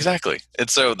things. Exactly. And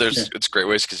so it's great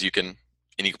ways because you can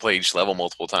play each level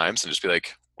multiple times and just be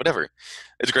like, whatever.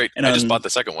 It's great. And I just bought the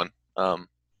second one.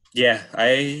 Yeah,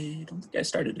 I don't think I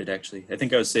started it actually. I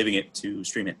think I was saving it to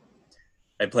stream it.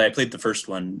 I played the first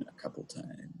one a couple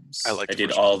times. I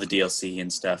did all the DLC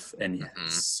and stuff, and yeah,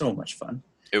 it's so much fun.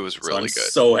 It was really good. I'm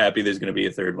so happy there's going to be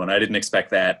a third one. I didn't expect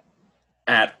that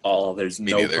at all. There's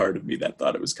no part of me that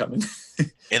thought it was coming.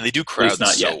 And they do crowds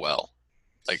so well.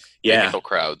 Like, they handle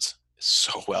crowds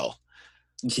so well.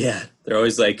 Yeah, they're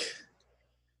always like,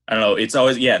 I don't know. It's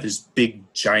always, there's big,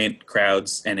 giant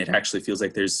crowds, and it actually feels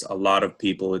like there's a lot of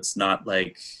people. It's not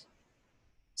like...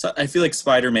 So I feel like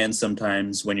Spider-Man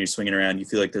sometimes when you're swinging around, you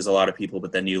feel like there's a lot of people,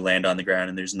 but then you land on the ground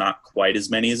and there's not quite as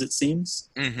many as it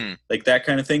seems. Mm-hmm. Like that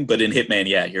kind of thing. But in Hitman,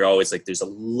 you're always like, there's a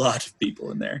lot of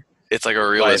people in there. It's like a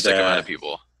realistic amount of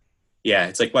people. Yeah,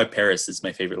 it's like why Paris is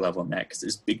my favorite level in that, because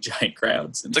there's big, giant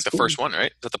crowds. And it's like the first one,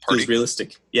 right? Is that the party? It's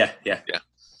realistic. Yeah.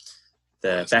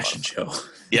 The fashion show.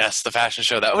 Yes, the fashion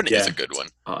show. That one is a good one.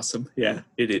 Awesome. Yeah,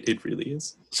 it really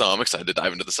is. So I'm excited to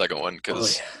dive into the second one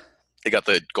because... They got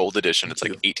the gold edition. It's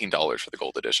like $18 for the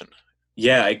gold edition.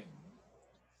 Yeah, I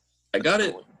got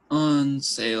it on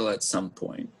sale at some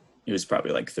point. It was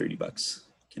probably like $30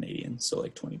 Canadian, so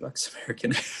like $20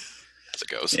 American. As it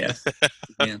goes. Yeah.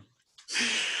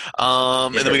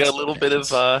 And then we got a little bit of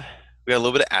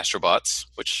Astrobots,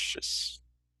 which is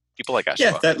people like Astrobots.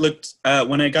 Yeah, that looked.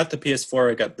 When I got the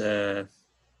PS4, I got the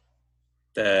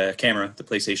camera, the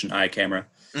PlayStation Eye camera.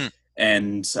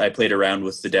 And I played around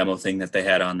with the demo thing that they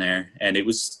had on there, and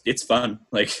it's fun.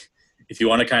 Like, if you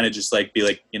want to kind of just like be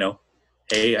like,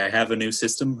 hey, I have a new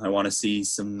system. I want to see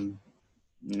some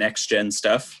next gen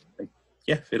stuff. Like,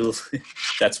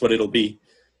 that's what it'll be.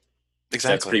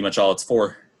 Exactly. That's pretty much all it's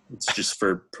for. It's just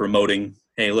for promoting,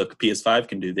 hey, look, PS5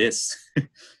 can do this.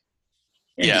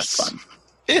 Yes. It's fun.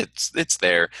 It's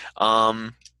there.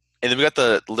 And then we got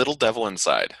the Little Devil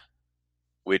Inside,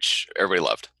 which everybody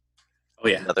loved. Oh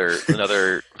yeah,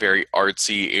 another very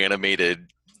artsy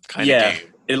animated kind of game.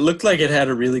 It looked like it had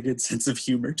a really good sense of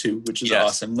humor too, which is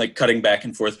awesome. Like cutting back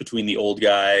and forth between the old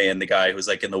guy and the guy who's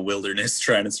like in the wilderness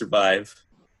trying to survive.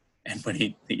 And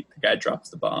when the guy drops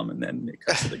the bomb, and then it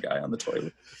cuts to the guy on the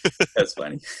toilet. That's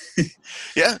funny.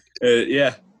 Yeah,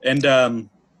 and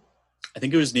I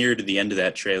think it was near to the end of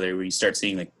that trailer where you start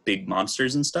seeing like big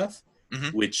monsters and stuff,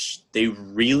 which they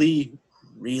really,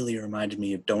 really reminded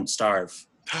me of Don't Starve.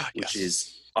 which Yes.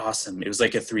 is awesome. It was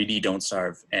like a 3D Don't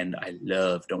Starve, and I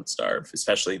love Don't Starve,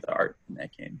 especially the art in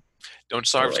that game. Don't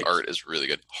Starve's like- art is really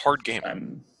good. Hard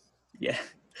game. Yeah.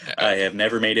 Yeah. I have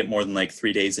never made it more than like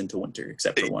 3 days into winter,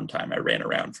 except for one time I ran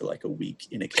around for like a week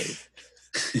in a cave.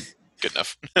 Good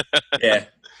enough. Yeah.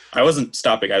 I wasn't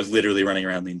stopping. I was literally running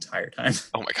around the entire time.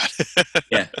 Oh my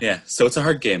god. Yeah. So it's a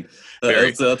hard game.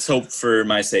 Very. Let's hope for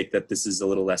my sake that this is a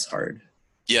little less hard.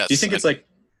 Yes. Do you think it's like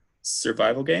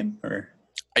survival game or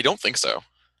I don't think so.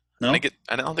 no?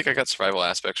 I don't think I got survival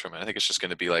aspects from it. I think it's just going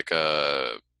to be like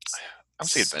a, I would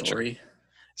say adventure.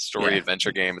 Story Yeah.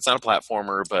 adventure game. It's not a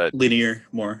platformer, but Linear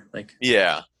more like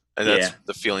yeah, and that's Yeah.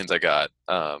 the feelings I got.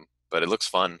 But it looks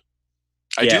fun.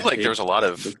 I do like. There's a lot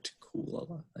of looked cool.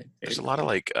 A lot. Like, there's a lot of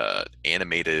like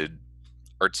animated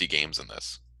artsy games in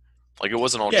this. Like it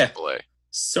wasn't all Yeah. AAA.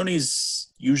 Sony's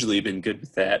usually been good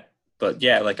with that, but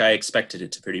yeah, like I expected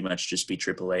it to pretty much just be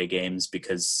AAA games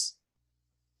because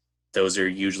those are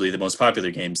usually the most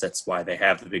popular games. That's why they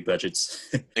have the big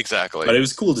budgets. Exactly. But it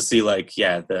was cool to see like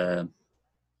the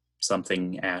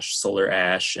something Ash, Solar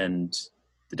Ash, and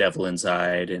The Devil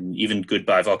Inside, and even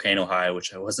Goodbye Volcano High,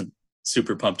 which I wasn't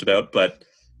super pumped about, but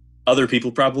other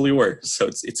people probably were. So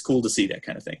it's cool to see that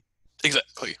kind of thing.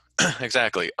 Exactly.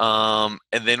 Exactly. And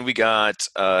then we got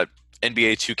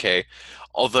NBA 2K.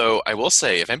 Although I will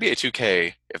say, if NBA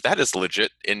 2K, if that is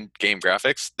legit in-game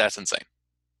graphics, that's insane.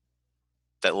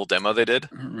 That little demo they did,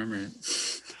 I don't remember it.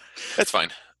 that's fine.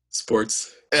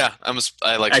 Sports. Yeah,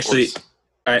 I like Actually, sports.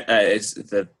 it's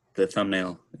the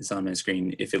thumbnail is on my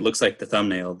screen. If it looks like the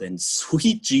thumbnail, then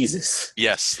sweet Jesus,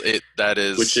 Yes, that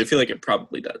is. which I feel like it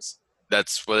probably does.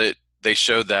 That's what they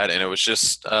showed that, and it was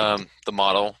just the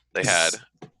model they had.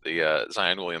 The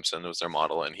Zion Williamson was their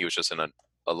model, and he was just in a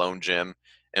lone gym,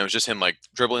 and it was just him like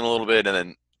dribbling a little bit and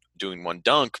then doing one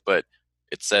dunk, but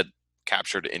it said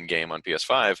captured in game on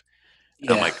PS5. And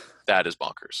I'm like, that is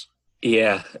bonkers.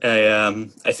 Yeah,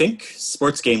 I think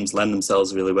sports games lend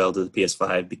themselves really well to the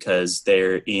PS5 because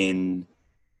they're in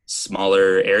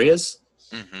smaller areas.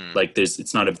 Mm-hmm. Like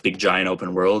it's not a big giant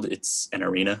open world; it's an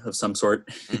arena of some sort.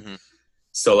 Mm-hmm.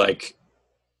 So like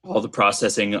all the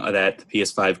processing that the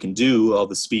PS5 can do, all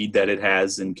the speed that it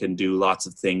has, and can do lots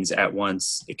of things at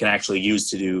once, it can actually use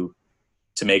to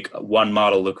make one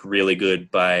model look really good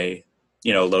by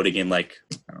loading in like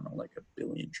I don't know, like a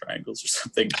billion triangles or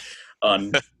something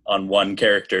on one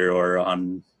character or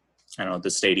on I don't know the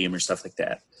stadium or stuff like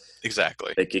that.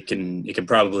 Exactly. Like it can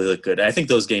probably look good. I think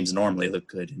those games normally look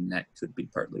good, and that could be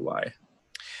partly why.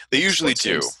 They usually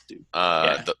Sports do.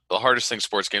 games The hardest thing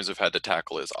sports games have had to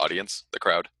tackle is audience, the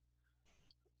crowd.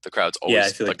 The crowd's always Yeah, I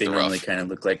feel like they the normally rough. kind of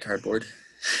look like cardboard.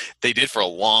 They did for a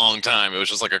long time. It was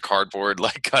just like a cardboard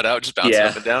like cutout just bouncing Yeah.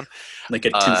 up and down. Like a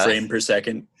 2 frame per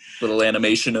second little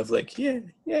animation of like yeah.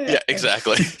 Yeah,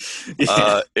 exactly.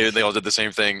 Yeah. And they all did the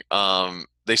same thing.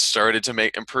 They started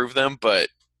to improve them, but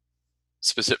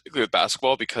specifically with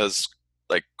basketball, because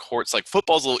like courts, like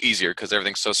football's a little easier because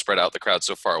everything's so spread out, the crowd's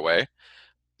so far away.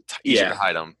 It's easier to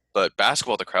hide them. But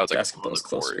basketball, the crowd's like on the Basketball's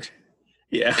court. closer.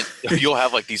 Yeah. And you'll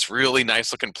have like these really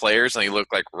nice looking players, and they look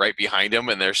like right behind them,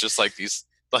 and there's just like these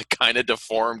like kind of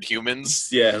deformed humans,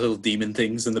 Yeah, little demon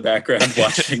things in the background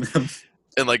watching them.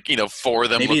 and like four of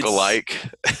them Maybe look it's-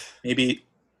 alike.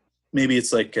 Maybe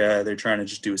it's like they're trying to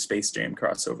just do a Space Jam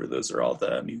crossover. Those are all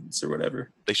the mutants or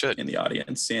whatever They should. in the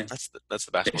audience. Yeah. That's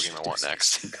the basketball game I want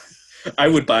next. I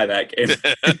would buy that game.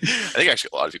 I think actually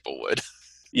a lot of people would.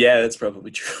 Yeah, that's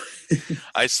probably true.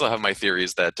 I still have my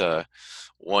theories that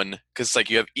one, because like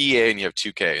you have EA and you have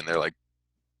 2K, and they're like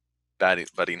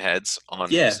butting heads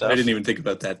on Yeah, stuff. I didn't even think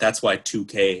about that. That's why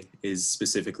 2K is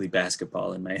specifically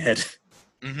basketball in my head.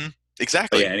 Mm-hmm. But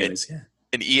Exactly. yeah, anyways, yeah.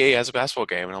 And EA has a basketball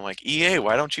game, and I'm like, EA,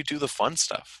 why don't you do the fun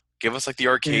stuff? Give us like the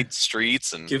arcade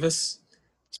streets and Give us.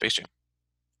 Space Jam.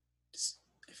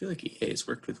 I feel like EA has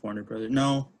worked with Warner Brothers.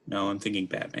 No, I'm thinking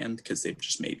Batman because they've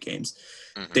just made games.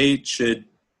 Mhm.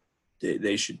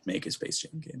 They should make a Space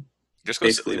Jam game. Just go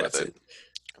Basically, silly with that's it. it.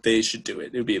 They should do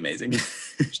it. It would be amazing.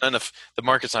 There's not enough. The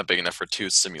market's not big enough for 2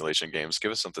 simulation games.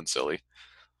 Give us something silly.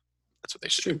 That's what they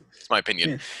should do. True. It's my opinion.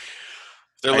 Yeah.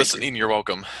 If they're I listening, you're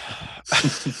welcome.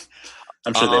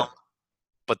 I'm sure they.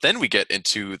 But then we get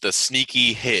into the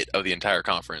sneaky hit of the entire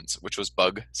conference, which was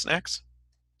Bug Snacks.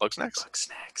 Bug Snacks? Bug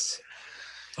Snacks.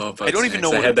 Oh, I don't even know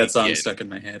I where had to that song begin. stuck in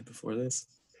my head before this.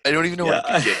 I don't even know where to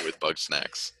Yeah. begin with Bug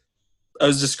Snacks. I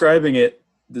was describing it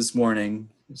this morning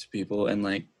to people, and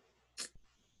like,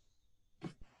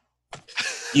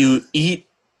 you eat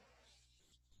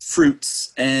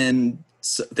fruits, and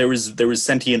there was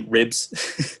sentient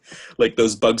ribs, like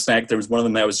those Bug Snack. There was one of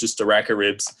them that was just a rack of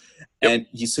ribs, Yep. and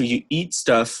you eat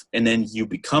stuff, and then you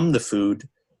become the food,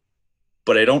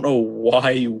 but I don't know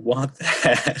why you want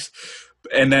that.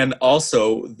 And then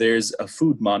also there's a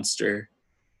food monster,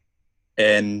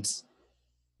 and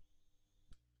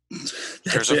There's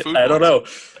that's a it. food I don't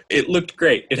monster. know. It looked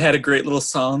great. It had a great little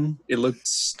song. It looked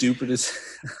stupid as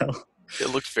hell. It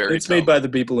looked very It's made by the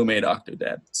people who made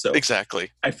Octodad, so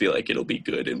exactly. I feel like it'll be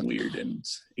good and weird and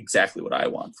exactly what I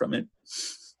want from it.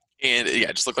 And yeah,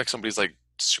 it just looked like somebody's like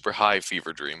super high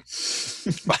fever dream.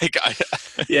 Like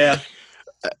Yeah.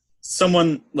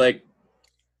 Someone like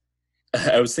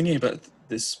I was thinking about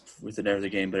this with another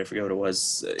game, but I forget what it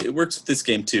was. It works with this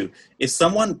game too. If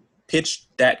someone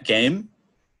pitched that game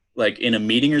like in a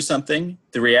meeting or something,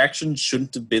 the reaction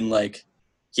shouldn't have been like,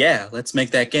 "Yeah, let's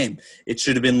make that game." It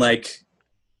should have been like,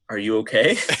 "Are you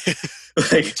okay?"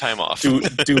 Like, time off. do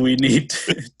we need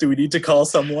to call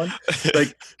someone?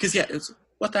 Like, because yeah,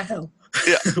 what the hell?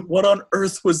 Yeah. What on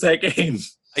earth was that game?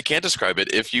 I can't describe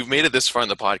it. If you've made it this far in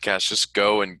the podcast, just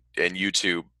go and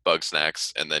YouTube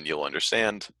Bugsnax, and then you'll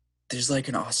understand. There's like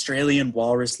an Australian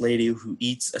walrus lady who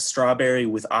eats a strawberry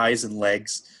with eyes and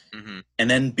legs, and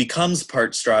then becomes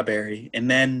part strawberry, and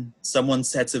then someone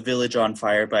sets a village on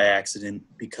fire by accident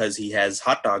because he has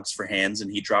hot dogs for hands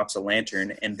and he drops a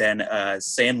lantern, and then a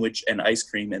sandwich and ice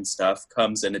cream and stuff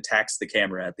comes and attacks the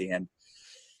camera at the end.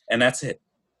 And that's it.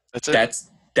 That's it.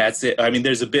 That's it. I mean,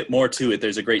 there's a bit more to it.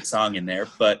 There's a great song in there,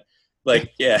 but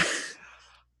like, yeah.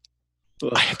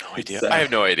 I have no idea. I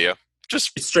have no idea.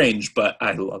 Just it's strange, but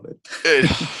I love it.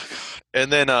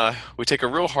 And then we take a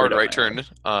real hard right turn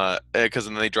because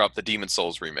then they drop the Demon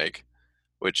Souls remake,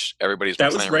 which everybody's been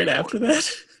that was right after that.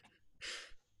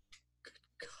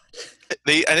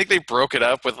 I think they broke it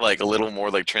up with like a little more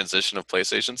like transition of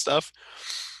PlayStation stuff.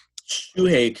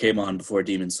 Shuhei came on before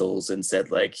Demon Souls and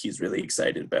said like he's really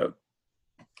excited about.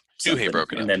 Shuhei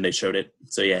broke it up, and then they showed it.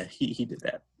 So yeah, he did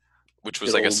that, which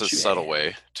was I guess a subtle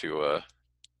way to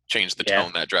change the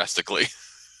tone that drastically.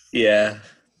 Yeah,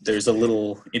 there's a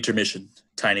little intermission,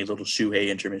 tiny little Shuhei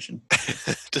intermission.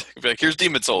 Like, here's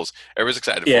Demon Souls. Everyone's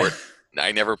excited for it.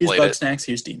 I never played it. Bugsnax,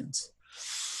 here's Demons.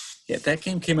 Yeah, that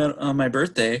game came out on my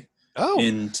birthday.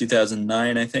 In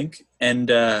 2009, I think, and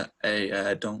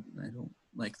I don't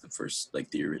like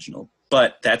the original,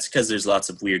 but that's because there's lots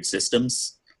of weird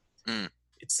systems.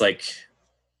 It's like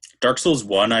Dark Souls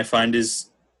 1 I find is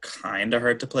kind of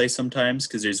hard to play sometimes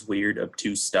because there's weird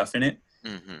obtuse stuff in it.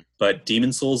 But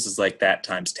Demon Souls is like that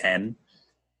times 10.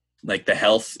 Like the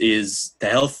health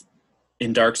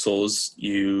in Dark Souls,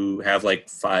 you have like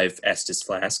 5 Estus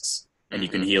flasks and you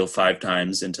can heal 5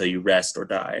 times until you rest or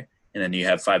die, and then you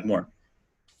have 5 more.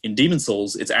 In Demon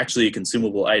Souls, it's actually a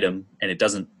consumable item and it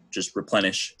doesn't just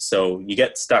replenish, so you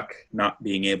get stuck not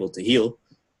being able to heal,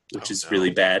 which is really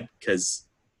bad because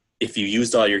if you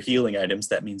used all your healing items,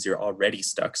 that means you're already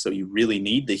stuck. So you really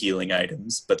need the healing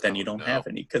items, but then you don't have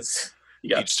any because you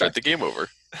got to start the game over.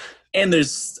 And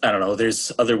there's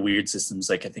other weird systems.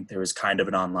 Like I think there was kind of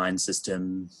an online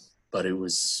system, but it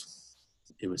was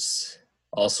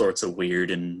all sorts of weird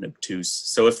and obtuse.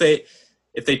 So if they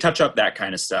touch up that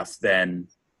kind of stuff, then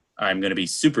I'm going to be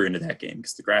super into that game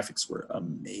because the graphics were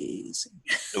amazing.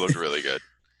 It looked really good.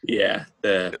 Yeah,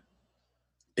 the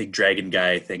big dragon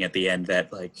guy thing at the end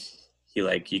that like he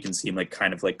like you can see him like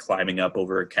kind of like climbing up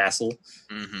over a castle.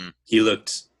 He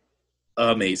looked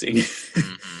amazing.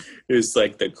 It was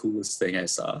like the coolest thing I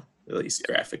saw, at least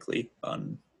graphically,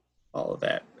 on all of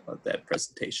that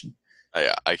presentation.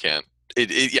 I can't.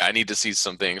 I need to see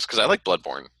some things because I like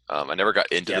Bloodborne. I never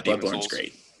got into the Demon Souls,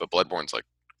 great, but Bloodborne's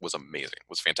was amazing.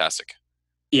 Was fantastic.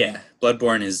 Yeah,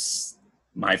 Bloodborne is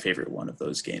my favorite one of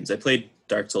those games. I played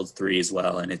Dark Souls 3 as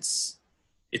well, and it's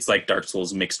like Dark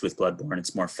Souls mixed with Bloodborne.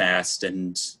 It's more fast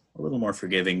and a little more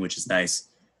forgiving, which is nice.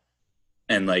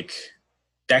 And like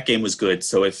that game was good.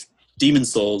 So if Demon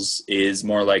Souls is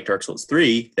more like Dark Souls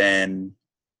 3, then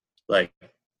like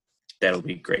that'll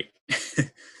be great.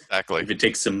 Exactly. If it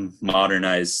takes some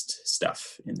modernized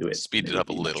stuff into it, speed it up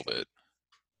a little bit.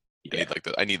 Yeah.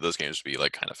 I need those games to be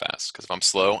like kind of fast because if I'm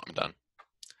slow, I'm done.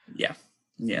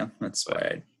 Yeah, that's why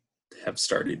I have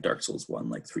started Dark Souls 1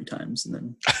 like 3 times and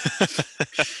then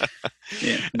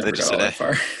never got all that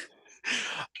far.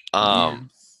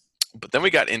 But then we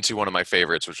got into one of my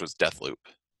favorites, which was Deathloop.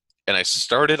 And I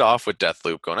started off with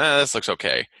Deathloop going, this looks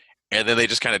okay. And then they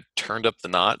just kind of turned up the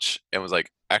notch and was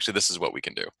like, actually, this is what we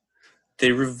can do.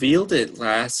 They revealed it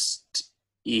last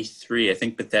E3. I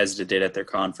think Bethesda did at their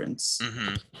conference.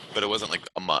 But it wasn't like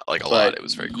a lot. It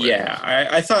was very quick. Yeah,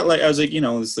 I thought I was like,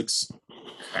 this looks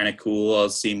kind of cool. I'll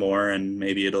see more and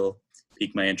maybe it'll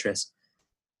pique my interest.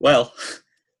 Well,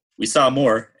 we saw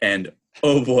more and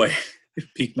oh boy, it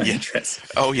piqued my interest.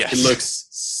 Oh yes. It looks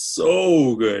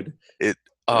so good.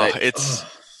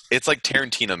 It's like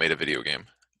Tarantino made a video game.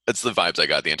 That's the vibes I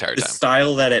got the entire The time.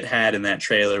 style that it had in that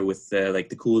trailer with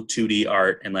the cool 2D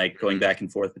art and like going back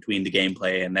and forth between the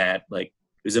gameplay and that, like,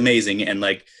 it was amazing. And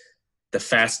like the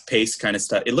fast paced kind of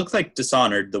stuff, it looked like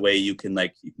Dishonored, the way you can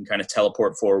kind of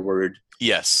teleport forward.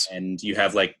 Yes. And you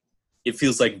have like, it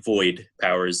feels like Void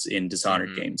powers in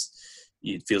Dishonored games.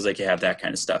 It feels like you have that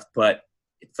kind of stuff, but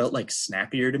it felt like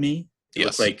snappier to me. It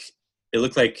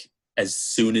looked like as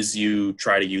soon as you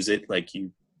try to use it, like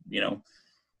you know,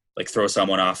 like throw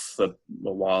someone off a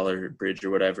wall or bridge or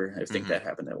whatever. I think that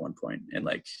happened at one point, and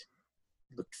like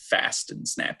looked fast and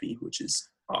snappy, which is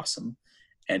awesome.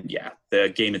 And yeah,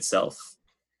 the game itself,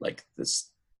 like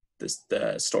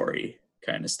the story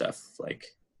kind of stuff, like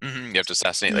you have to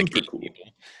assassinate like 8 cool. people.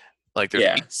 Like there's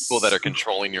 8 people that are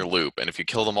controlling your loop, and if you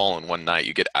kill them all in one night,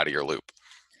 you get out of your loop.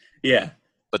 Yeah.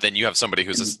 But then you have somebody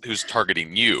who's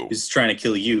targeting you. Who's trying to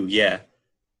kill you, yeah.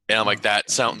 And I'm like, that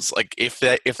sounds like if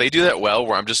they do that well,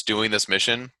 where I'm just doing this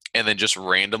mission and then just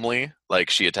randomly, like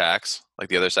she attacks, like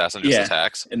the other assassin just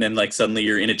attacks. And then like suddenly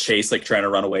you're in a chase, like trying to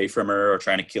run away from her or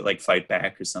trying to kill, like fight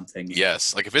back or something.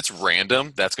 Yes, like if it's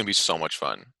random, that's gonna be so much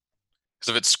fun.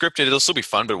 Because if it's scripted, it'll still be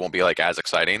fun, but it won't be like as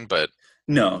exciting. But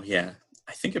no, yeah,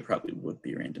 I think it probably would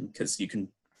be random because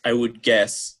I would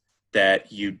guess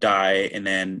that you die and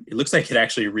then it looks like it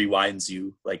actually rewinds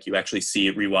you, like you actually see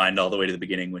it rewind all the way to the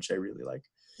beginning, which I really like.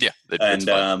 Yeah,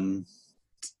 and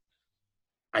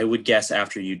I would guess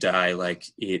after you die, like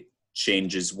it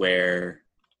changes where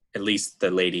at least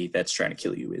the lady that's trying to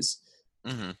kill you is.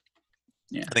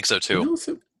 Yeah, I think so too. I don't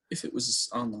know if it was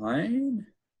online.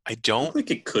 I don't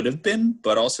think it could have been,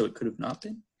 but also it could have not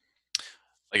been.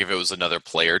 Like if it was another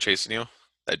player chasing you,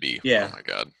 that'd be oh my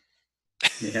god.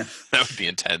 Yeah, that would be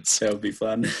intense. That would be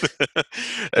fun.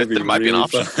 There might be an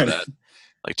option for that,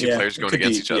 like 2 players going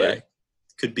against each other. Yeah,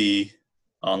 could be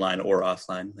online or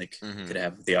offline. Like could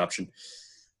have the option,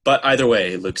 but either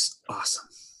way, it looks awesome.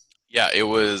 Yeah, it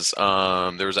was.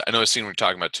 There was. I know a scene we were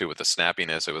talking about too with the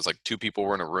snappiness. It was like 2 people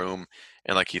were in a room,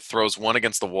 and like he throws one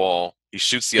against the wall, he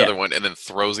shoots the other one, and then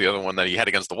throws the other one that he had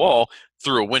against the wall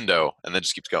through a window, and then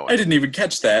just keeps going. I didn't even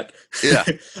catch that. Yeah,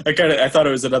 I thought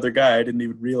it was another guy. I didn't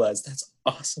even realize. That's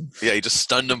awesome. Yeah, he just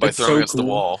stunned him by throwing against the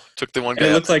wall. Took the one guy.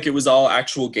 And it looked like it was all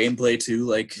actual gameplay too,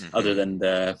 like other than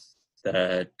the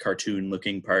cartoon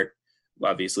looking part,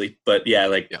 obviously. But yeah,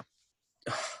 like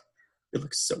it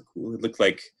looks so cool. It looked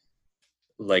like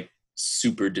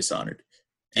super Dishonored.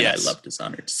 And I love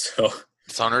Dishonored. So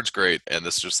Dishonored's great, and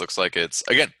this just looks like it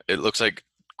looks like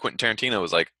Quentin Tarantino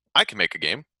was like, I can make a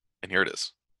game, and here it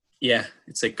is. Yeah,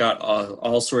 it's like got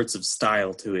all sorts of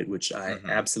style to it, which I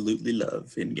absolutely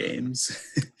love in games.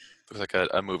 It was like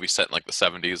a movie set in like the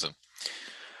 70s, and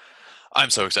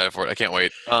I'm so excited for it. I can't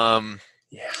wait. And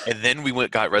then we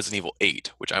got Resident Evil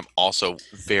 8, which I'm also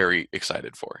very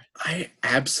excited for. I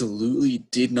absolutely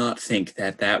did not think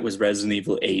that was Resident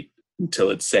Evil 8 until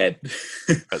it said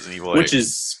Resident Evil 8. Which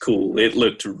is cool. It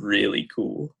looked really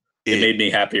cool. It made me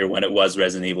happier when it was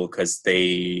Resident Evil because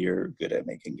they are good at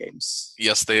making games.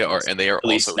 Yes, they are. And they are at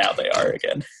least now they are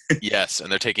again. Yes,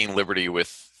 and they're taking liberty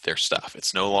with their stuff.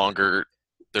 It's no longer,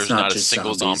 there's not a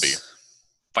single zombie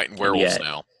fighting werewolves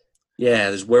now. Yeah,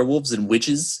 there's werewolves and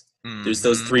witches. There's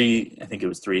those 3, I think it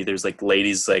was 3. There's like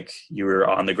ladies, like you were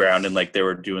on the ground and like they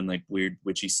were doing like weird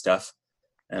witchy stuff.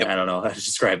 And I don't know how to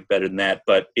describe it better than that,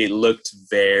 but it looked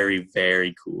very,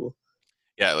 very cool.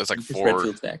 Yeah, it looks like Chris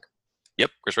Redfield's back.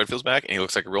 Yep, Chris Redfield's back, and he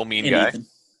looks like a real mean guy. Ethan.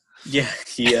 Yeah,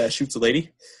 he shoots a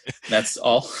lady. That's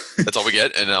all. That's all we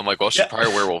get, and I'm like, well, she's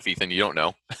probably a werewolf, Ethan. You don't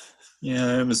know.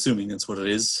 Yeah, I'm assuming that's what it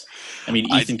is. I mean,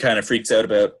 Ethan kind of freaks out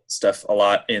about stuff a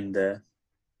lot in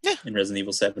Resident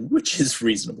Evil 7, which is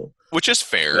reasonable. Which is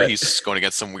fair. But he's going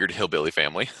against some weird hillbilly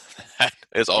family. That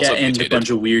is also mutated. And a bunch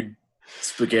of weird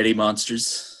spaghetti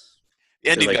monsters. The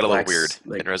ending got a little weird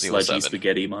in Resident Evil 7.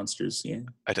 Spaghetti monsters, yeah.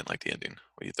 I didn't like the ending.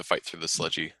 We had to fight through the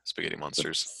sludgy spaghetti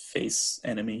monsters. The face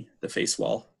enemy, the face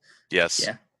wall. Yes.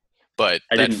 Yeah. But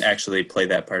I didn't actually play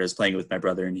that part. I was playing with my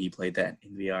brother, and he played that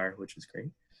in VR, which was great.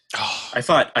 Oh. I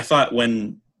thought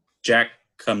when Jack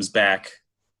comes back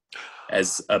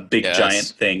as a big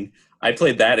giant thing, I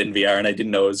played that in VR, and I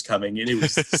didn't know it was coming, and it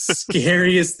was the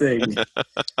scariest thing.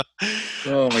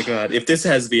 Oh my god! If this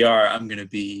has VR, I'm gonna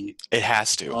be. It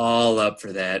has to. All up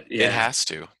for that. Yeah. It has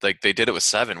to. Like they did it with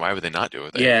 7. Why would they not do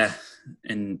it with 8? Yeah,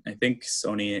 and I think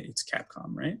Sony. It's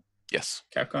Capcom, right? Yes.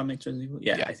 Capcom makes Resident Evil.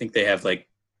 Yeah, I think they have like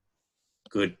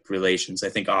good relations. I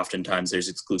think oftentimes there's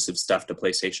exclusive stuff to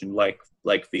PlayStation,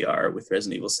 like VR with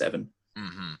Resident Evil 7.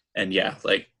 Mm-hmm. And yeah,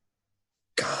 like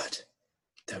God.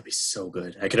 That would be so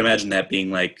good. I could imagine that being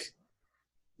like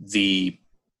the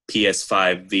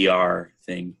PS5 VR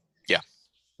thing. Yeah.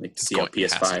 Like to It's see how going-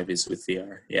 it has PS5 is with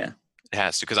VR. Yeah. It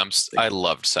has to, because I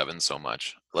loved 7 so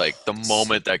much. Like the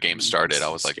moment that game started, I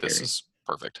was like, this Scary. is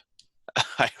perfect.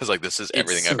 I was like, this is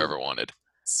everything I've ever wanted.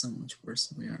 So much worse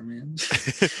than VR, man.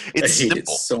 It's I hate simple. it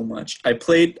so much. I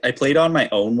played on my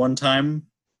own one time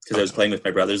because I was playing with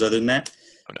my brothers. Other than that,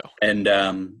 Oh no. and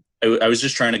I was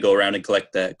just trying to go around and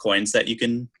collect the coins that you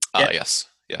can get.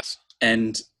 Yes.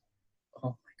 And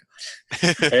oh my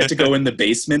god, I had to go in the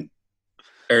basement,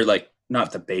 or like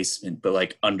not the basement, but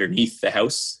like underneath the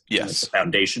house. Yes. Like the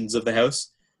foundations of the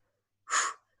house.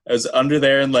 I was under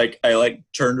there, and like I like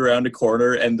turned around a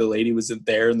corner, and the lady was in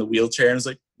there in the wheelchair, and I was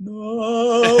like,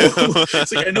 "No!"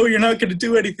 It's like, I know you're not going to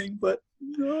do anything, but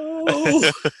no.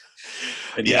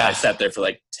 And yeah, I sat there for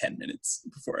like 10 minutes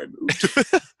before I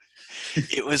moved.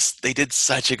 They did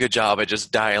such a good job at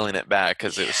just dialing it back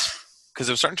because it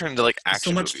was starting to turn into like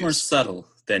action so much movies. more subtle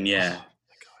than Oh my God.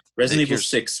 Resident Evil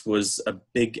 6 was a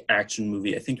big action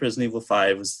movie. I think Resident Evil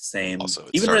 5 was the same. Also, it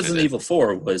Even started Resident it. Evil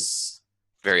 4 was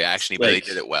Very actiony, but they like-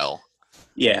 did it well.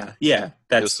 yeah. It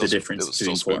That's was the still- difference it was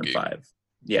between still 4 and spooky. 5.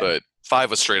 Yeah, But 5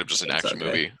 was straight up just an It's action okay.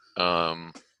 movie.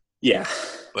 yeah.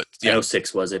 But I yeah, know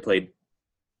 6 was. I played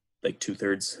like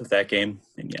 2/3 of that game,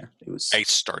 and yeah, it was. I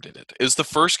started it. It was the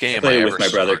first game I played it ever with my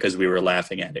brother started, because we were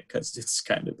laughing at it because it's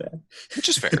kind of bad. which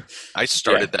is fair. I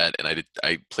started that and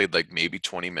I played like maybe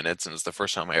 20 minutes, and it's the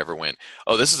first time I ever went,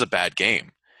 oh, this is a bad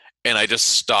game. And I just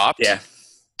stopped, Yeah,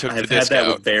 took the I've had disc that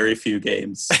out, with very few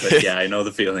games, but yeah, I know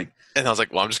the feeling. and I was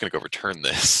like, well, I'm just going to go return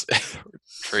this,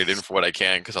 trade in for what I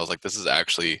can, because I was like, this is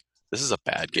a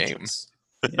bad Good game. choice.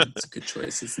 Yeah, it's a good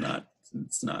choice. It's not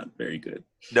very good.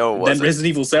 No, it Then wasn't. Resident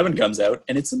Evil 7 comes out,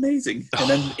 and it's amazing. And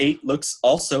then 8 looks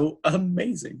also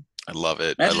amazing. I love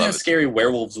it. Imagine I how love it. scary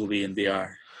werewolves will be in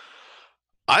VR.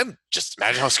 I'm just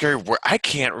imagine how scary. I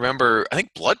can't remember. I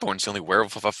think Bloodborne's the only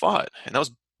werewolf I fought, and that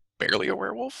was barely a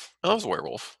werewolf. No, that was a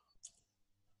werewolf.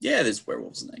 Yeah, there's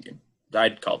werewolves in that game.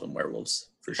 I'd call them werewolves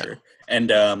for Yeah. sure. And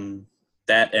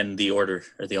that and The Order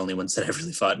are the only ones that I've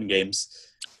really fought in games.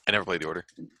 I never played the Order.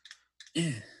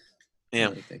 Yeah. Yeah. I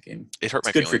like that game. It hurt It's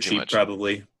my good for feelings too cheap, much.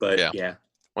 probably, but Yeah. yeah.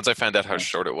 Once I found out how Yeah.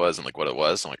 short it was and like what it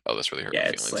was, I'm like, oh, this really hurt Yeah, my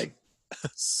it's feelings.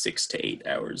 like 6 to 8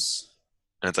 hours.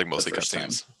 And it's like mostly first time.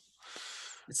 cutscenes.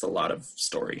 It's a lot of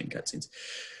story and cutscenes.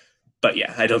 But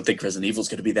yeah, I don't think Resident Evil's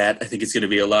going to be that. I think it's going to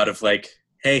be a lot of like,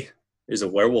 hey, there's a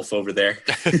werewolf over there.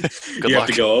 You luck. have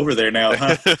to go over there now,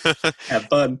 huh? Have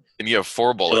fun. And you have 4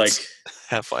 Or, bullets. like,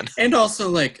 Have fun. and also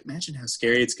like, imagine how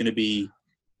scary it's going to be.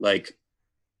 Like,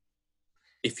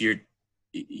 if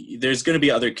there's going to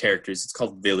be other characters. It's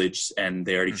called Village, and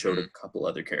they already showed a couple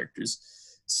other characters.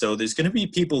 So there's going to be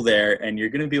people there, and you're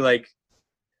going to be like,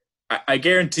 I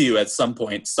guarantee you, at some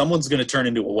point, someone's going to turn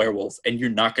into a werewolf, and you're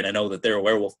not going to know that they're a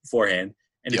werewolf beforehand,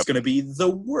 and Yep. it's going to be the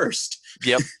worst.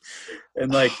 Yep.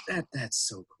 And like that's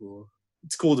so cool.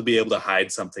 It's cool to be able to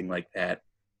hide something like that.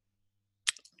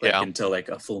 Like, Yeah. until like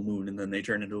a full moon, and then they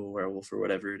turn into a werewolf or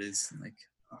whatever it is. And like,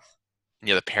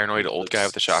 Yeah, the paranoid old guy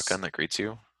with the Looks- shotgun that greets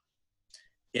you.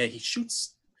 yeah, he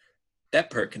shoots. That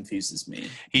part confuses me.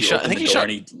 He You shot- I open think the he door shot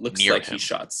and he looks near like him. he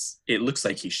shots. It looks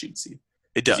like he shoots you.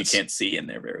 It 'Cause does. You can't see in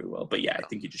there very well. But yeah, I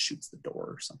think he just shoots the door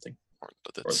or something. Or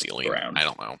the or the ceiling. ground. I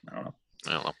don't know. I don't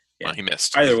know. Yeah. Well, he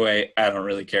missed. Either way, I don't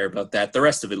really care about that. The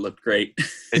rest of it looked great.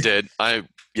 It did.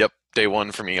 Yep. Day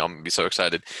 1 for me. I'm gonna be so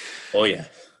excited. Oh yeah.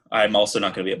 I'm also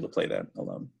not going to be able to play that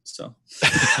alone. So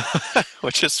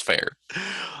Which is fair.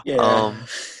 yeah.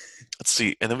 Let's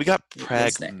see. And then we got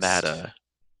What's next? Pragmata.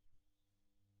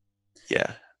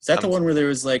 Yeah. Is that the one where there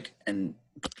was like, and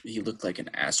he looked like an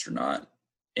astronaut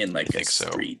in like I think a so.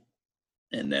 street,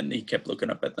 and then he kept looking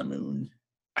up at the moon,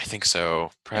 I think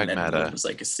so. and then it Pragmata. was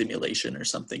like a simulation or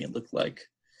something. It looked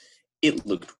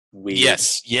weird.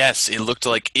 Yes. It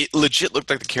legit looked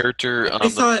like the character, I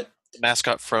thought, the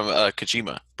mascot from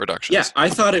Kojima Productions. yeah, I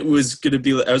thought it was gonna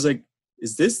be. I was like,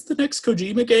 is this the next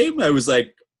Kojima game? I was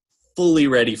like fully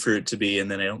ready for it to be, and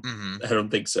then I don't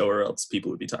think so, or else people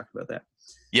would be talking about that.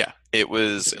 Yeah, it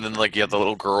was, and then like you have the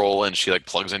little girl, and she like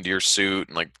plugs into your suit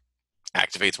and like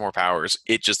activates more powers.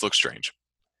 It just looks strange.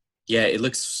 Yeah, it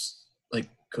looks like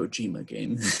Kojima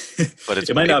game, But it's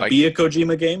it might made not by- be a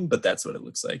Kojima game, but that's what it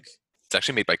looks like. It's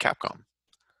actually made by Capcom.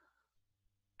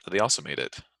 So they also made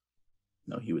it.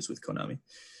 No, he was with Konami.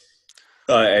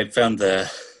 I found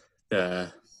the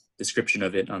description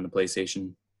of it on the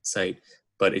PlayStation site,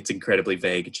 but it's incredibly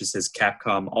vague. It just says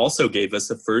Capcom also gave us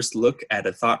a first look at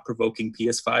a thought-provoking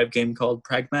PS5 game called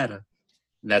Pragmata.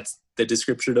 And that's the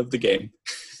description of the game.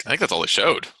 I think that's all they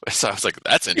showed. So I was like,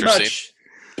 that's Pretty interesting. much.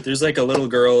 There's like a little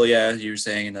girl, yeah, you were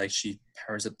saying, and like she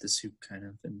powers up the suit kind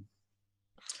of, and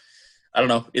I don't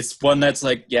know. It's one that's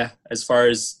like, yeah, as far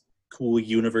as cool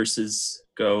universes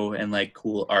go and like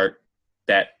cool art,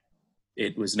 that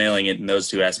it was nailing it in those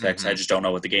two aspects. I just don't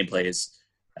know what the gameplay is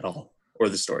at all, or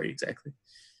the story exactly.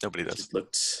 Nobody does. It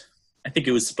looked. I think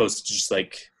it was supposed to just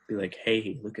like be like,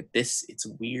 "Hey, look at this! It's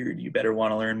weird. You better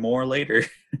want to learn more later."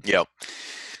 Yep.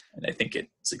 And I think it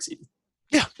succeeded.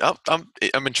 Yeah,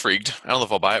 I'm intrigued. I don't know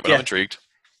if I'll buy it, but I'm intrigued.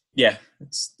 Yeah,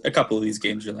 it's a couple of these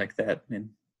games are like that, and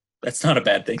that's not a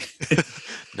bad thing.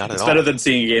 Not at all. It's better than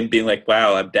seeing a game being like,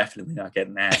 "Wow, I'm definitely not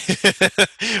getting that."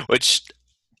 Which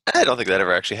I don't think that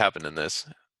ever actually happened in this.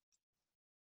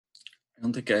 I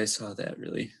don't think I saw that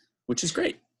really, which is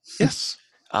great. Yes.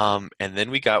 And then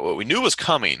we got what we knew was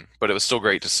coming, but it was still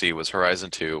great to see, was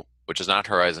Horizon 2, which is not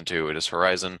Horizon 2. It is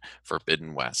Horizon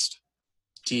Forbidden West.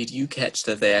 Did you catch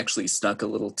that they actually snuck a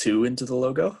little 2 into the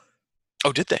logo?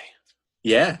 Oh, did they?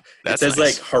 Yeah. That's it says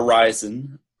nice. like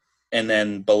Horizon, and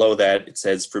then below that it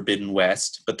says Forbidden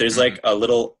West. But there's like a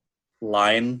little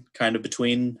line kind of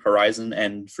between Horizon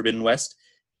and Forbidden West.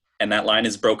 And that line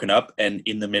is broken up, and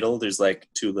in the middle there's like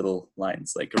 2 little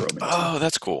lines, like a Roman. Oh,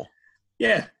 that's cool.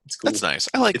 Yeah, it's cool. That's nice.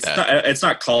 I like it's that. It's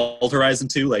not called Horizon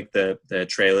 2, like the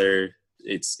trailer.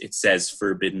 It says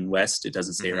Forbidden West. It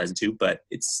doesn't say Horizon 2, but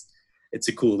it's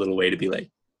a cool little way to be like,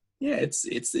 yeah, it's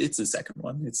a second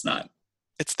one. It's not.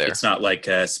 It's there. It's not like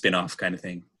a spin-off kind of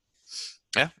thing.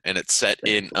 Yeah, and it's set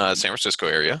in San Francisco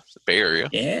area, Bay Area.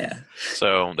 Yeah.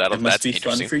 So That must be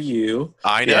fun for you.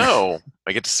 I know.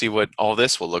 I get to see what all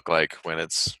this will look like when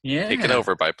it's taken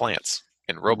over by plants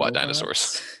and robot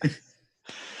dinosaurs.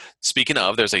 Speaking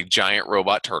of, there's a giant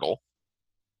robot turtle.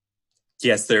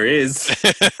 Yes, there is.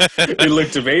 It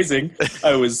looked amazing.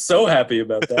 I was so happy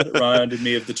about that. It reminded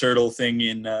me of the turtle thing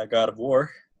in God of War.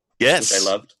 Yes. Which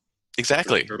I loved.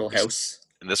 Exactly. The turtle house.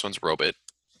 And this one's Robot.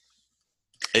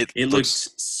 It looked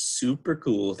super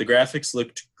cool. The graphics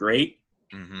looked great.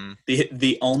 Mm-hmm.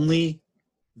 The only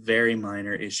very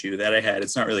minor issue that I had,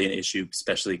 it's not really an issue,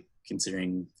 especially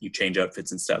considering you change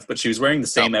outfits and stuff, but she was wearing the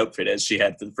same outfit as she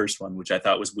had for the first one, which I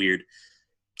thought was weird.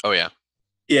 Oh, yeah.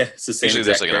 Yeah, it's the same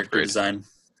exact like character design.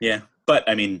 Yeah, but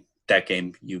I mean, that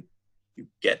game, you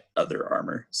get other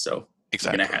armor, so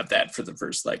you're going to have that for the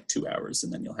first like 2 hours,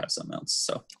 and then you'll have something else.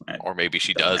 So, or maybe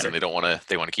she does, and they want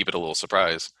to keep it a little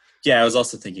surprise. Yeah, I was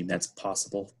also thinking that's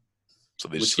possible. So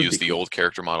they just use the old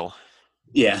character model.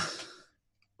 Yeah.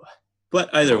 But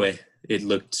either way, it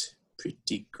looked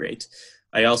pretty great.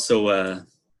 I also,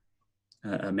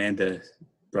 Amanda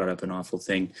brought up an awful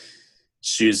thing.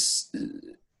 There's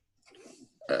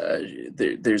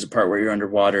a part where you're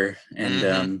underwater,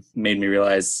 and made me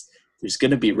realize there's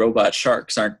going to be robot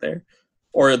sharks, aren't there?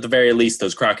 Or at the very least,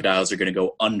 those crocodiles are going to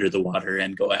go under the water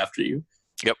and go after you.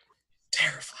 Yep.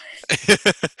 Terrifying.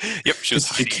 Yep.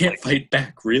 You can't fight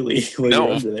back, really, when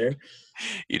you're under there.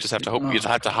 You just have to hope. You just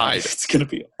have to hide. It's going to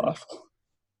be awful.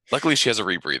 Luckily, she has a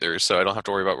rebreather, so I don't have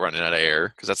to worry about running out of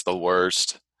air, because that's the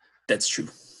worst. That's true.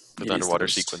 With underwater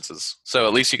sequences. So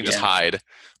at least you can just hide,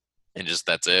 and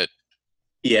that's it.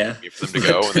 Yeah. Wait for them to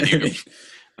go, and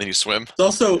then you swim. It's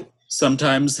also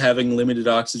sometimes having limited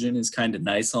oxygen is kind of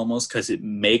nice, almost, because it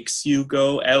makes you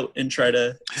go out and try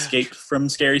to escape from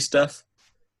scary stuff.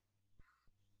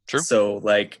 True. So,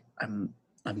 like, I'm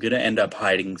gonna end up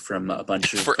hiding from a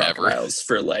bunch of crocodiles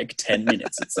for like 10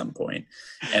 minutes at some point,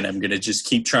 and I'm gonna just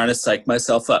keep trying to psych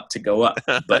myself up to go up,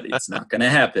 but it's not gonna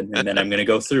happen. And then I'm gonna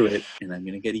go through it, and I'm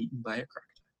gonna get eaten by a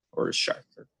crocodile or a shark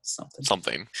or something.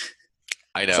 Something.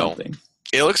 I know.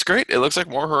 It looks great. It looks like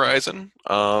more Horizon.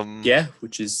 Yeah,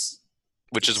 which is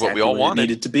exactly what we all wanted. It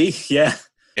needed to be. Yeah.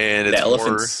 And the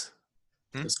elephants.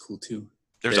 That was cool too.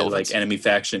 There's elephants. Like enemy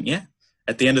faction. Yeah.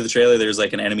 At the end of the trailer, there's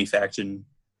like an enemy faction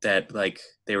that like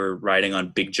they were riding on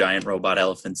big giant robot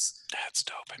elephants. That's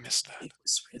dope. I missed that. It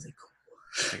was really cool.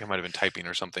 I think I might have been typing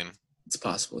or something. It's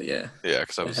possible, yeah. Yeah,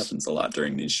 because that happens a lot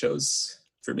during these shows,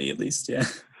 for me at least. Yeah.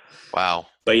 Wow.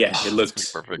 But yeah, it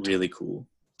looked really cool,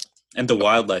 and the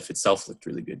wildlife itself looked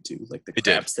really good too. Like the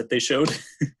crabs that they showed.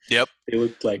 Yep. They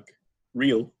looked like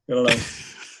real. I don't know.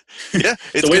 Yeah,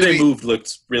 the way they moved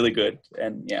looked really good,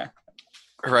 and yeah,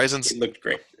 Horizons looked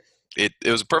great. It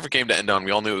was a perfect game to end on.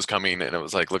 We all knew it was coming, and it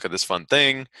was like, look at this fun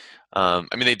thing. I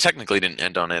mean, they technically didn't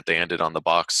end on it. They ended on the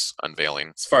box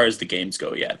unveiling. As far as the games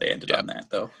go, yeah, they ended on that,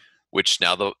 though. Which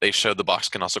now they showed the box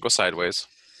can also go sideways.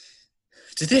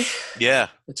 Did they? Yeah.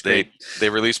 That's great. They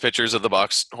released pictures of the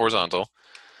box horizontal.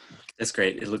 That's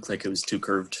great. It looked like it was too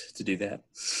curved to do that.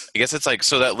 I guess it's like,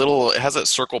 so it has that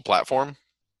circle platform,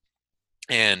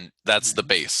 and that's the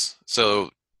base.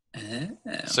 So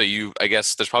I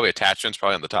guess there's probably attachments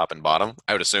probably on the top and bottom,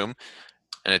 I would assume,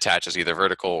 and attaches either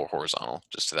vertical or horizontal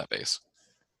just to that base.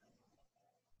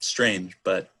 Strange,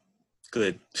 but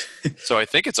good. So I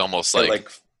think it's almost like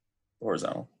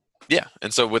horizontal. Yeah,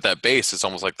 and so with that base, it's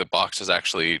almost like the box has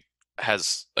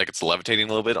like it's levitating a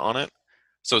little bit on it,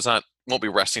 so it's not won't be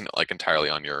resting like entirely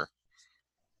on your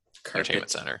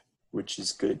entertainment Carpet, center which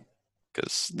is good.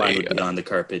 because Mine they would be on the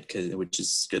carpet, which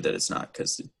is good that it's not,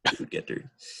 because it would get dirty.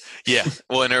 yeah.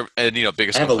 Well, and you know,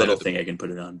 biggest I have a complaint little of the, thing I can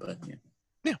put it on, but yeah.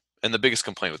 yeah, and the biggest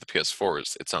complaint with the PS4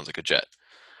 is it sounds like a jet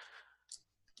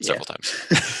several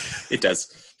times. It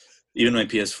does. Even my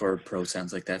PS4 Pro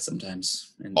sounds like that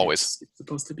sometimes. And Always. It's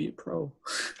supposed to be a Pro.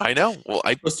 I know. Well,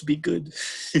 It's supposed to be good.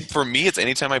 for me, it's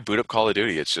anytime I boot up Call of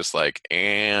Duty, it's just like,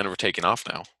 and we're taking off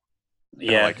now.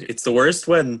 Yeah, like it. it's the worst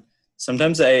when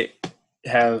sometimes I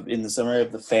have, in the summer, I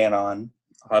have the fan on.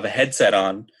 I'll have a headset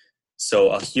on, so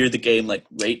I'll hear the game like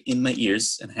right in my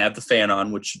ears and have the fan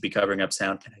on, which should be covering up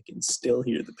sound, and I can still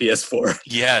hear the PS4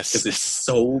 Yes, because it's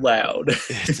so loud.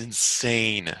 it's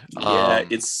insane. Yeah,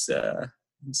 it's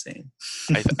insane.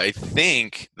 I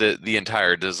think that the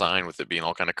entire design with it being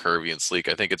all kind of curvy and sleek,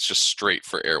 I think it's just straight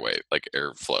for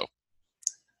airflow.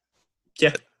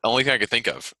 Yeah. The only thing I could think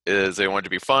of is they wanted to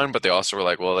be fun, but they also were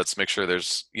like, well, let's make sure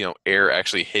there's, you know, air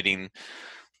actually hitting,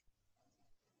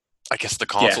 I guess, the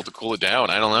console to cool it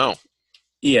down. I don't know.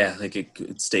 Yeah, like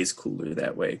it stays cooler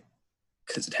that way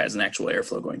because it has an actual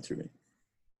airflow going through it.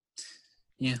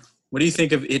 Yeah. What do you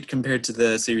think of it compared to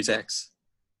the Series X?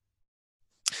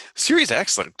 Series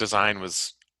X design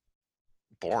was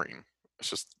boring. It's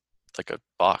just like a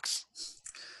box.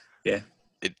 Yeah.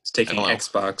 It's taking I don't know.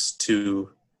 Xbox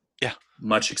to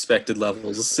much expected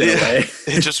levels. Yeah. In a way.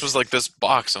 It just was like this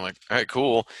box. I'm like, all right,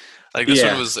 cool. Like this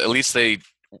one was, at least they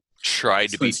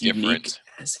tried to be different. Unique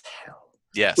as hell.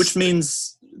 Yes. Which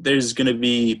means there's going to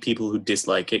be people who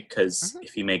dislike it because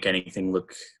if you make anything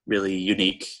look really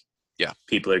unique,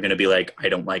 people are going to be like, I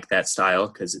don't like that style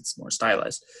because it's more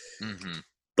stylized. Mm-hmm.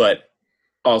 But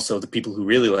also the people who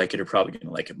really like it are probably going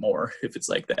to like it more if it's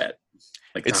like that.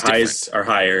 Like It's the highs are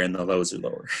higher and the lows are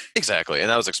lower. Exactly, and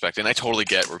I was expecting. I totally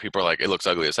get where people are like, it looks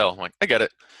ugly as hell. I'm like, I get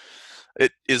it.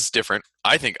 It is different.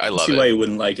 I think I love it. I see why you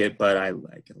wouldn't like it, but I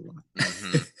like it a lot.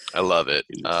 Mm-hmm. I love it.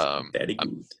 Very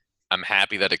good. I'm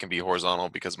happy that it can be horizontal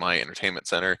because my entertainment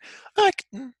center,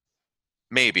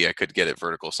 maybe I could get it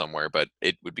vertical somewhere, but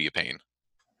it would be a pain.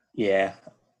 Yeah.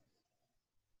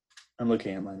 I'm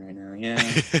looking at mine right now. Yeah.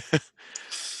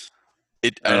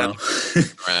 I don't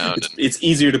know. It's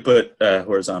easier to put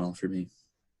horizontal for me.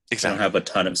 Exactly. I don't have a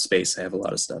ton of space. I have a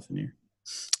lot of stuff in here.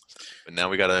 But now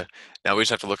we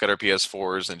just have to look at our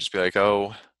PS4s and just be like,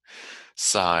 oh,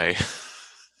 sigh.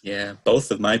 Yeah, both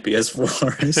of my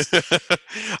PS4s.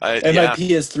 And my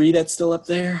PS3 that's still up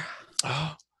there.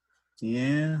 Oh.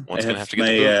 Yeah. One's going to have to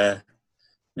get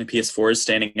my PS4 is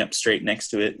standing up straight next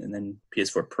to it, and then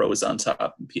PS4 Pro is on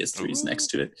top, and PS3 is next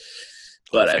to it.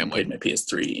 But I haven't played my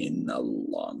PS3 in a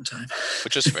long time.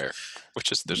 Which is fair.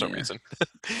 There's no reason.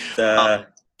 A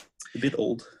bit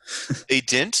old. They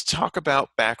didn't talk about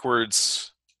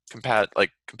backwards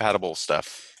compatible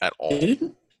stuff at all.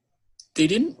 They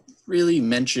didn't really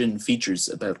mention features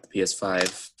about the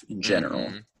PS5 in general.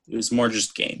 Mm-hmm. It was more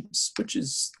just games, which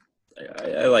is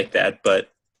I like that, but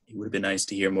it would have been nice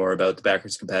to hear more about the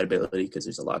backwards compatibility because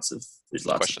there's lots of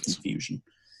confusion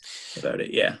about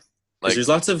it. Yeah, there's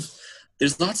lots of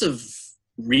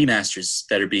remasters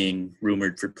that are being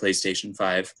rumored for PlayStation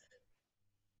 5.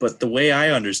 But the way I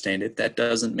understand it, that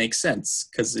doesn't make sense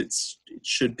because it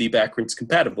should be backwards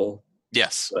compatible.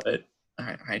 Yes. But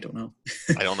I don't know.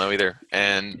 I don't know either.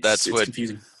 And it's what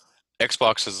confusing.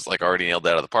 Xbox has already nailed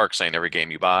that out of the park, saying every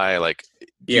game you buy,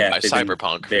 you buy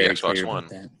Cyberpunk for the Xbox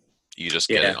One, you just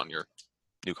get it on your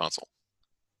new console.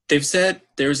 They've said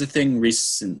there was a thing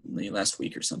recently, last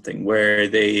week or something, where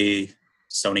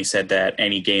Sony said that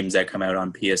any games that come out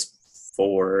on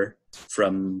PS4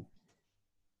 from,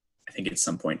 I think it's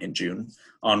some point in June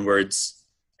onwards,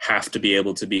 have to be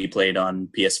able to be played on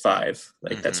PS5.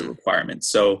 That's a requirement.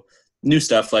 So new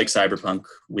stuff like Cyberpunk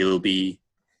you'll be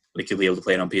able to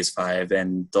play it on PS5,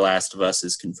 and The Last of Us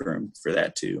is confirmed for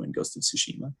that too, and Ghost of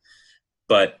Tsushima.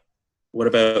 But what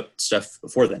about stuff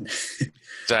before then? Exactly.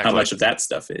 How much of that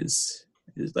stuff is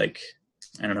I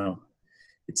don't know.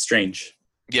 It's strange.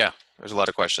 Yeah, there's a lot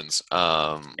of questions.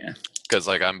 Because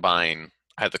I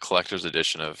have the collector's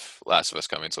edition of Last of Us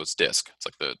coming, so it's disc. It's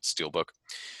like the steelbook.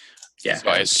 Yeah. So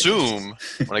I assume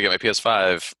when I get my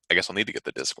PS5, I guess I'll need to get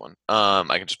the disc one.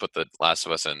 I can just put the Last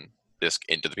of Us and disc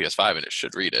into the PS5, and it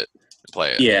should read it and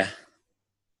play it. Yeah,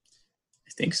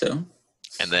 I think so.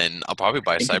 And then I'll probably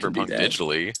buy Cyberpunk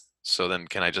digitally. So then,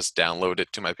 can I just download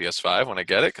it to my PS5 when I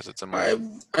get it? Because it's in my.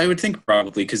 I would think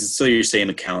probably because it's still your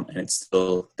same account, and that's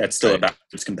still a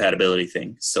backwards compatibility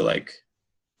thing. So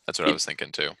that's what I was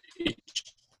thinking too.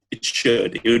 It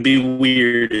should. It would be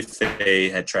weird if they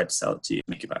had tried to sell it to you,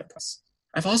 make you buy it.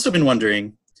 I've also been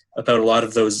wondering about a lot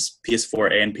of those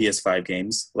PS4 and PS5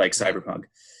 games, like Cyberpunk.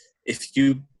 If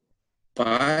you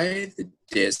buy the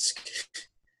disc,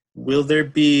 will there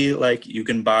be like you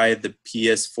can buy the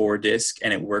PS4 disc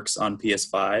and it works on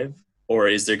PS5? Or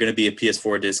is there going to be a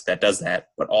PS4 disc that does that,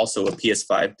 but also a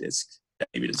PS5 disc that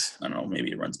maybe does, I don't know,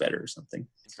 maybe it runs better or something?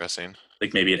 Interesting.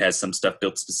 Like maybe it has some stuff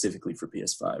built specifically for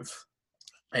PS5.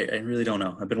 I really don't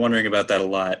know. I've been wondering about that a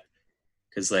lot.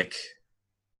 Because like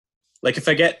if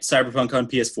I get Cyberpunk on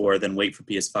PS4, then wait for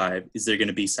PS5, is there going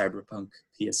to be Cyberpunk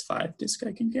PS5 disc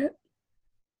I can get?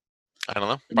 I don't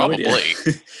know. No Probably.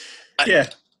 Yeah.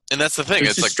 And that's the thing.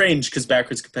 It's just like strange because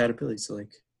backwards compatibility. So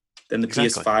like then the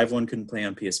Exactly. PS5 one couldn't play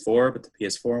on PS4, but the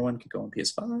PS4 one could go on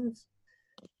PS5.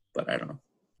 But I don't know.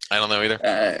 I don't know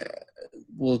either.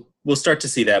 We'll start to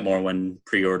see that more when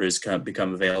pre-orders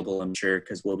become available, I'm sure,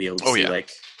 because we'll be able to see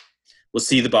we'll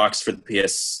see the box for the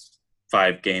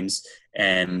PS5 games,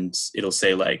 and it'll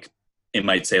say it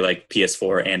might say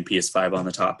PS4 and PS5 on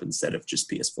the top instead of just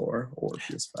PS4 or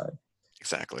PS5.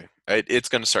 Exactly. It's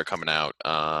going to start coming out,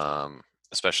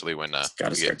 especially when it's got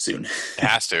to start soon. It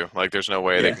has to. Like, there's no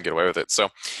way they can get away with it. So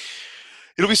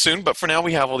it'll be soon. But for now,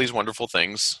 we have all these wonderful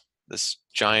things. This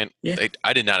giant. Yeah.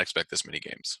 I did not expect this many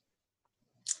games.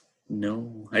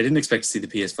 No, I didn't expect to see the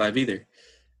PS5 either.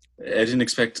 I didn't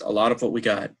expect a lot of what we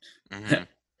got. Mm-hmm.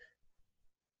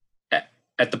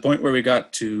 At the point where we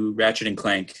got to Ratchet and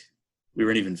Clank, we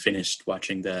weren't even finished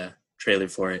watching the trailer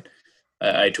for it.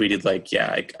 I tweeted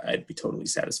I'd be totally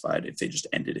satisfied if they just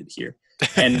ended it here.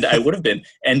 And I would have been.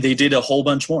 And they did a whole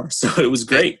bunch more. So it was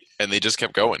great. And they just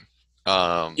kept going.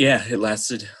 It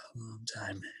lasted a long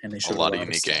time. And they showed a lot of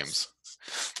unique games.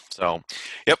 So,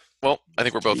 yep. Well, I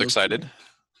think we're both excited.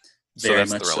 Very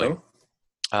that's much thrilling.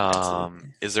 So.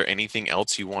 Is there anything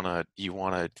else you wanna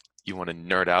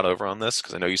nerd out over on this?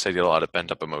 Because I know you said you had a lot of pent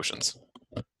up emotions.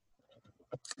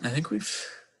 I think we've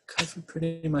covered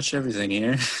pretty much everything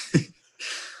here.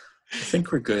 I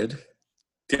think we're good.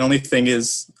 The only thing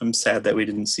is, I'm sad that we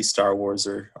didn't see Star Wars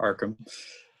or Arkham.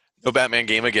 No Batman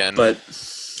game again. But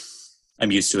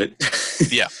I'm used to it.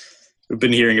 Yeah. We've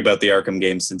been hearing about the Arkham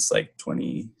game since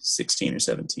 2016 or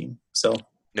 17. So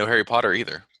no Harry Potter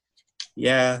either.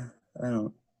 Yeah, I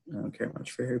don't care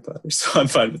much for Harry Potter, so I'm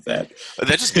fine with that.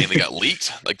 That just mainly got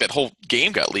leaked. Like, that whole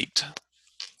game got leaked.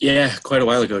 Yeah, quite a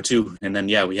while ago, too. And then,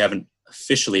 we haven't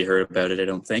officially heard about it, I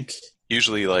don't think.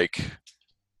 Usually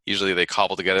they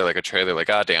cobble together a trailer,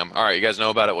 damn, all right, you guys know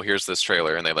about it, well, here's this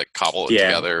trailer, and they cobble it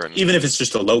together. And even if it's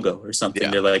just a logo or something,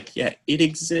 they're it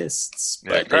exists.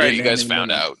 But all right, you guys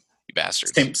found out, you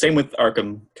bastards. Same with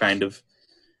Arkham, kind of.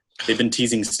 They've been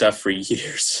teasing stuff for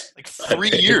years. 3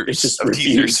 years of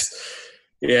teasers.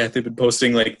 Yeah, they've been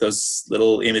posting those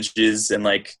little images and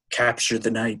capture the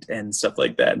night and stuff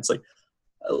like that. It's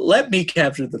let me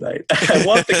capture the night. I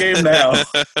want the game now.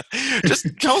 Just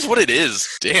tell us what it is.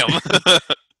 Damn.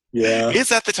 Yeah. Is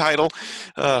that the title?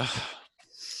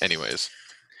 Anyways.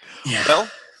 Yeah. Well.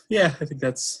 Yeah, I think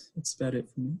that's about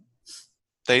it for me.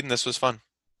 Thaden, this was fun.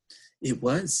 It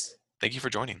was. Thank you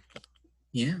for joining.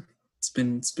 Yeah. It's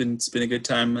been a good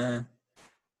time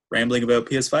rambling about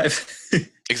PS5.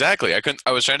 Exactly.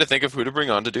 I was trying to think of who to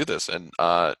bring on to do this, and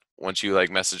once you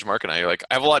message Mark and I, you're I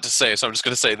have a lot to say, so I'm just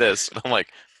going to say this. And I'm I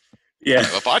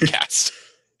have a podcast.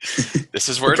 This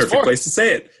is where it's perfect place to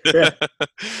say it. Yeah.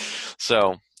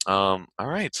 So, all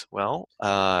right. Well,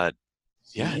 I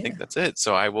think that's it.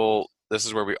 So this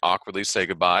is where we awkwardly say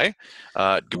goodbye.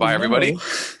 Goodbye, everybody.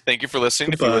 Thank you for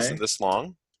listening. Goodbye. If you listened this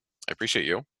long, I appreciate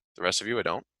you. The rest of you, I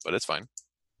don't, but it's fine.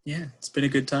 Yeah, it's been a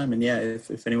good time. And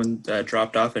if anyone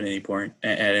dropped off at any point,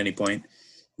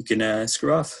 you can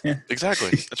screw off. Yeah,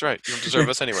 exactly. That's right. You don't deserve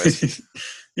us anyways.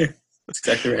 Yeah, that's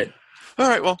exactly right. All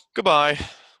right. Well, goodbye.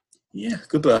 Yeah,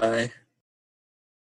 goodbye.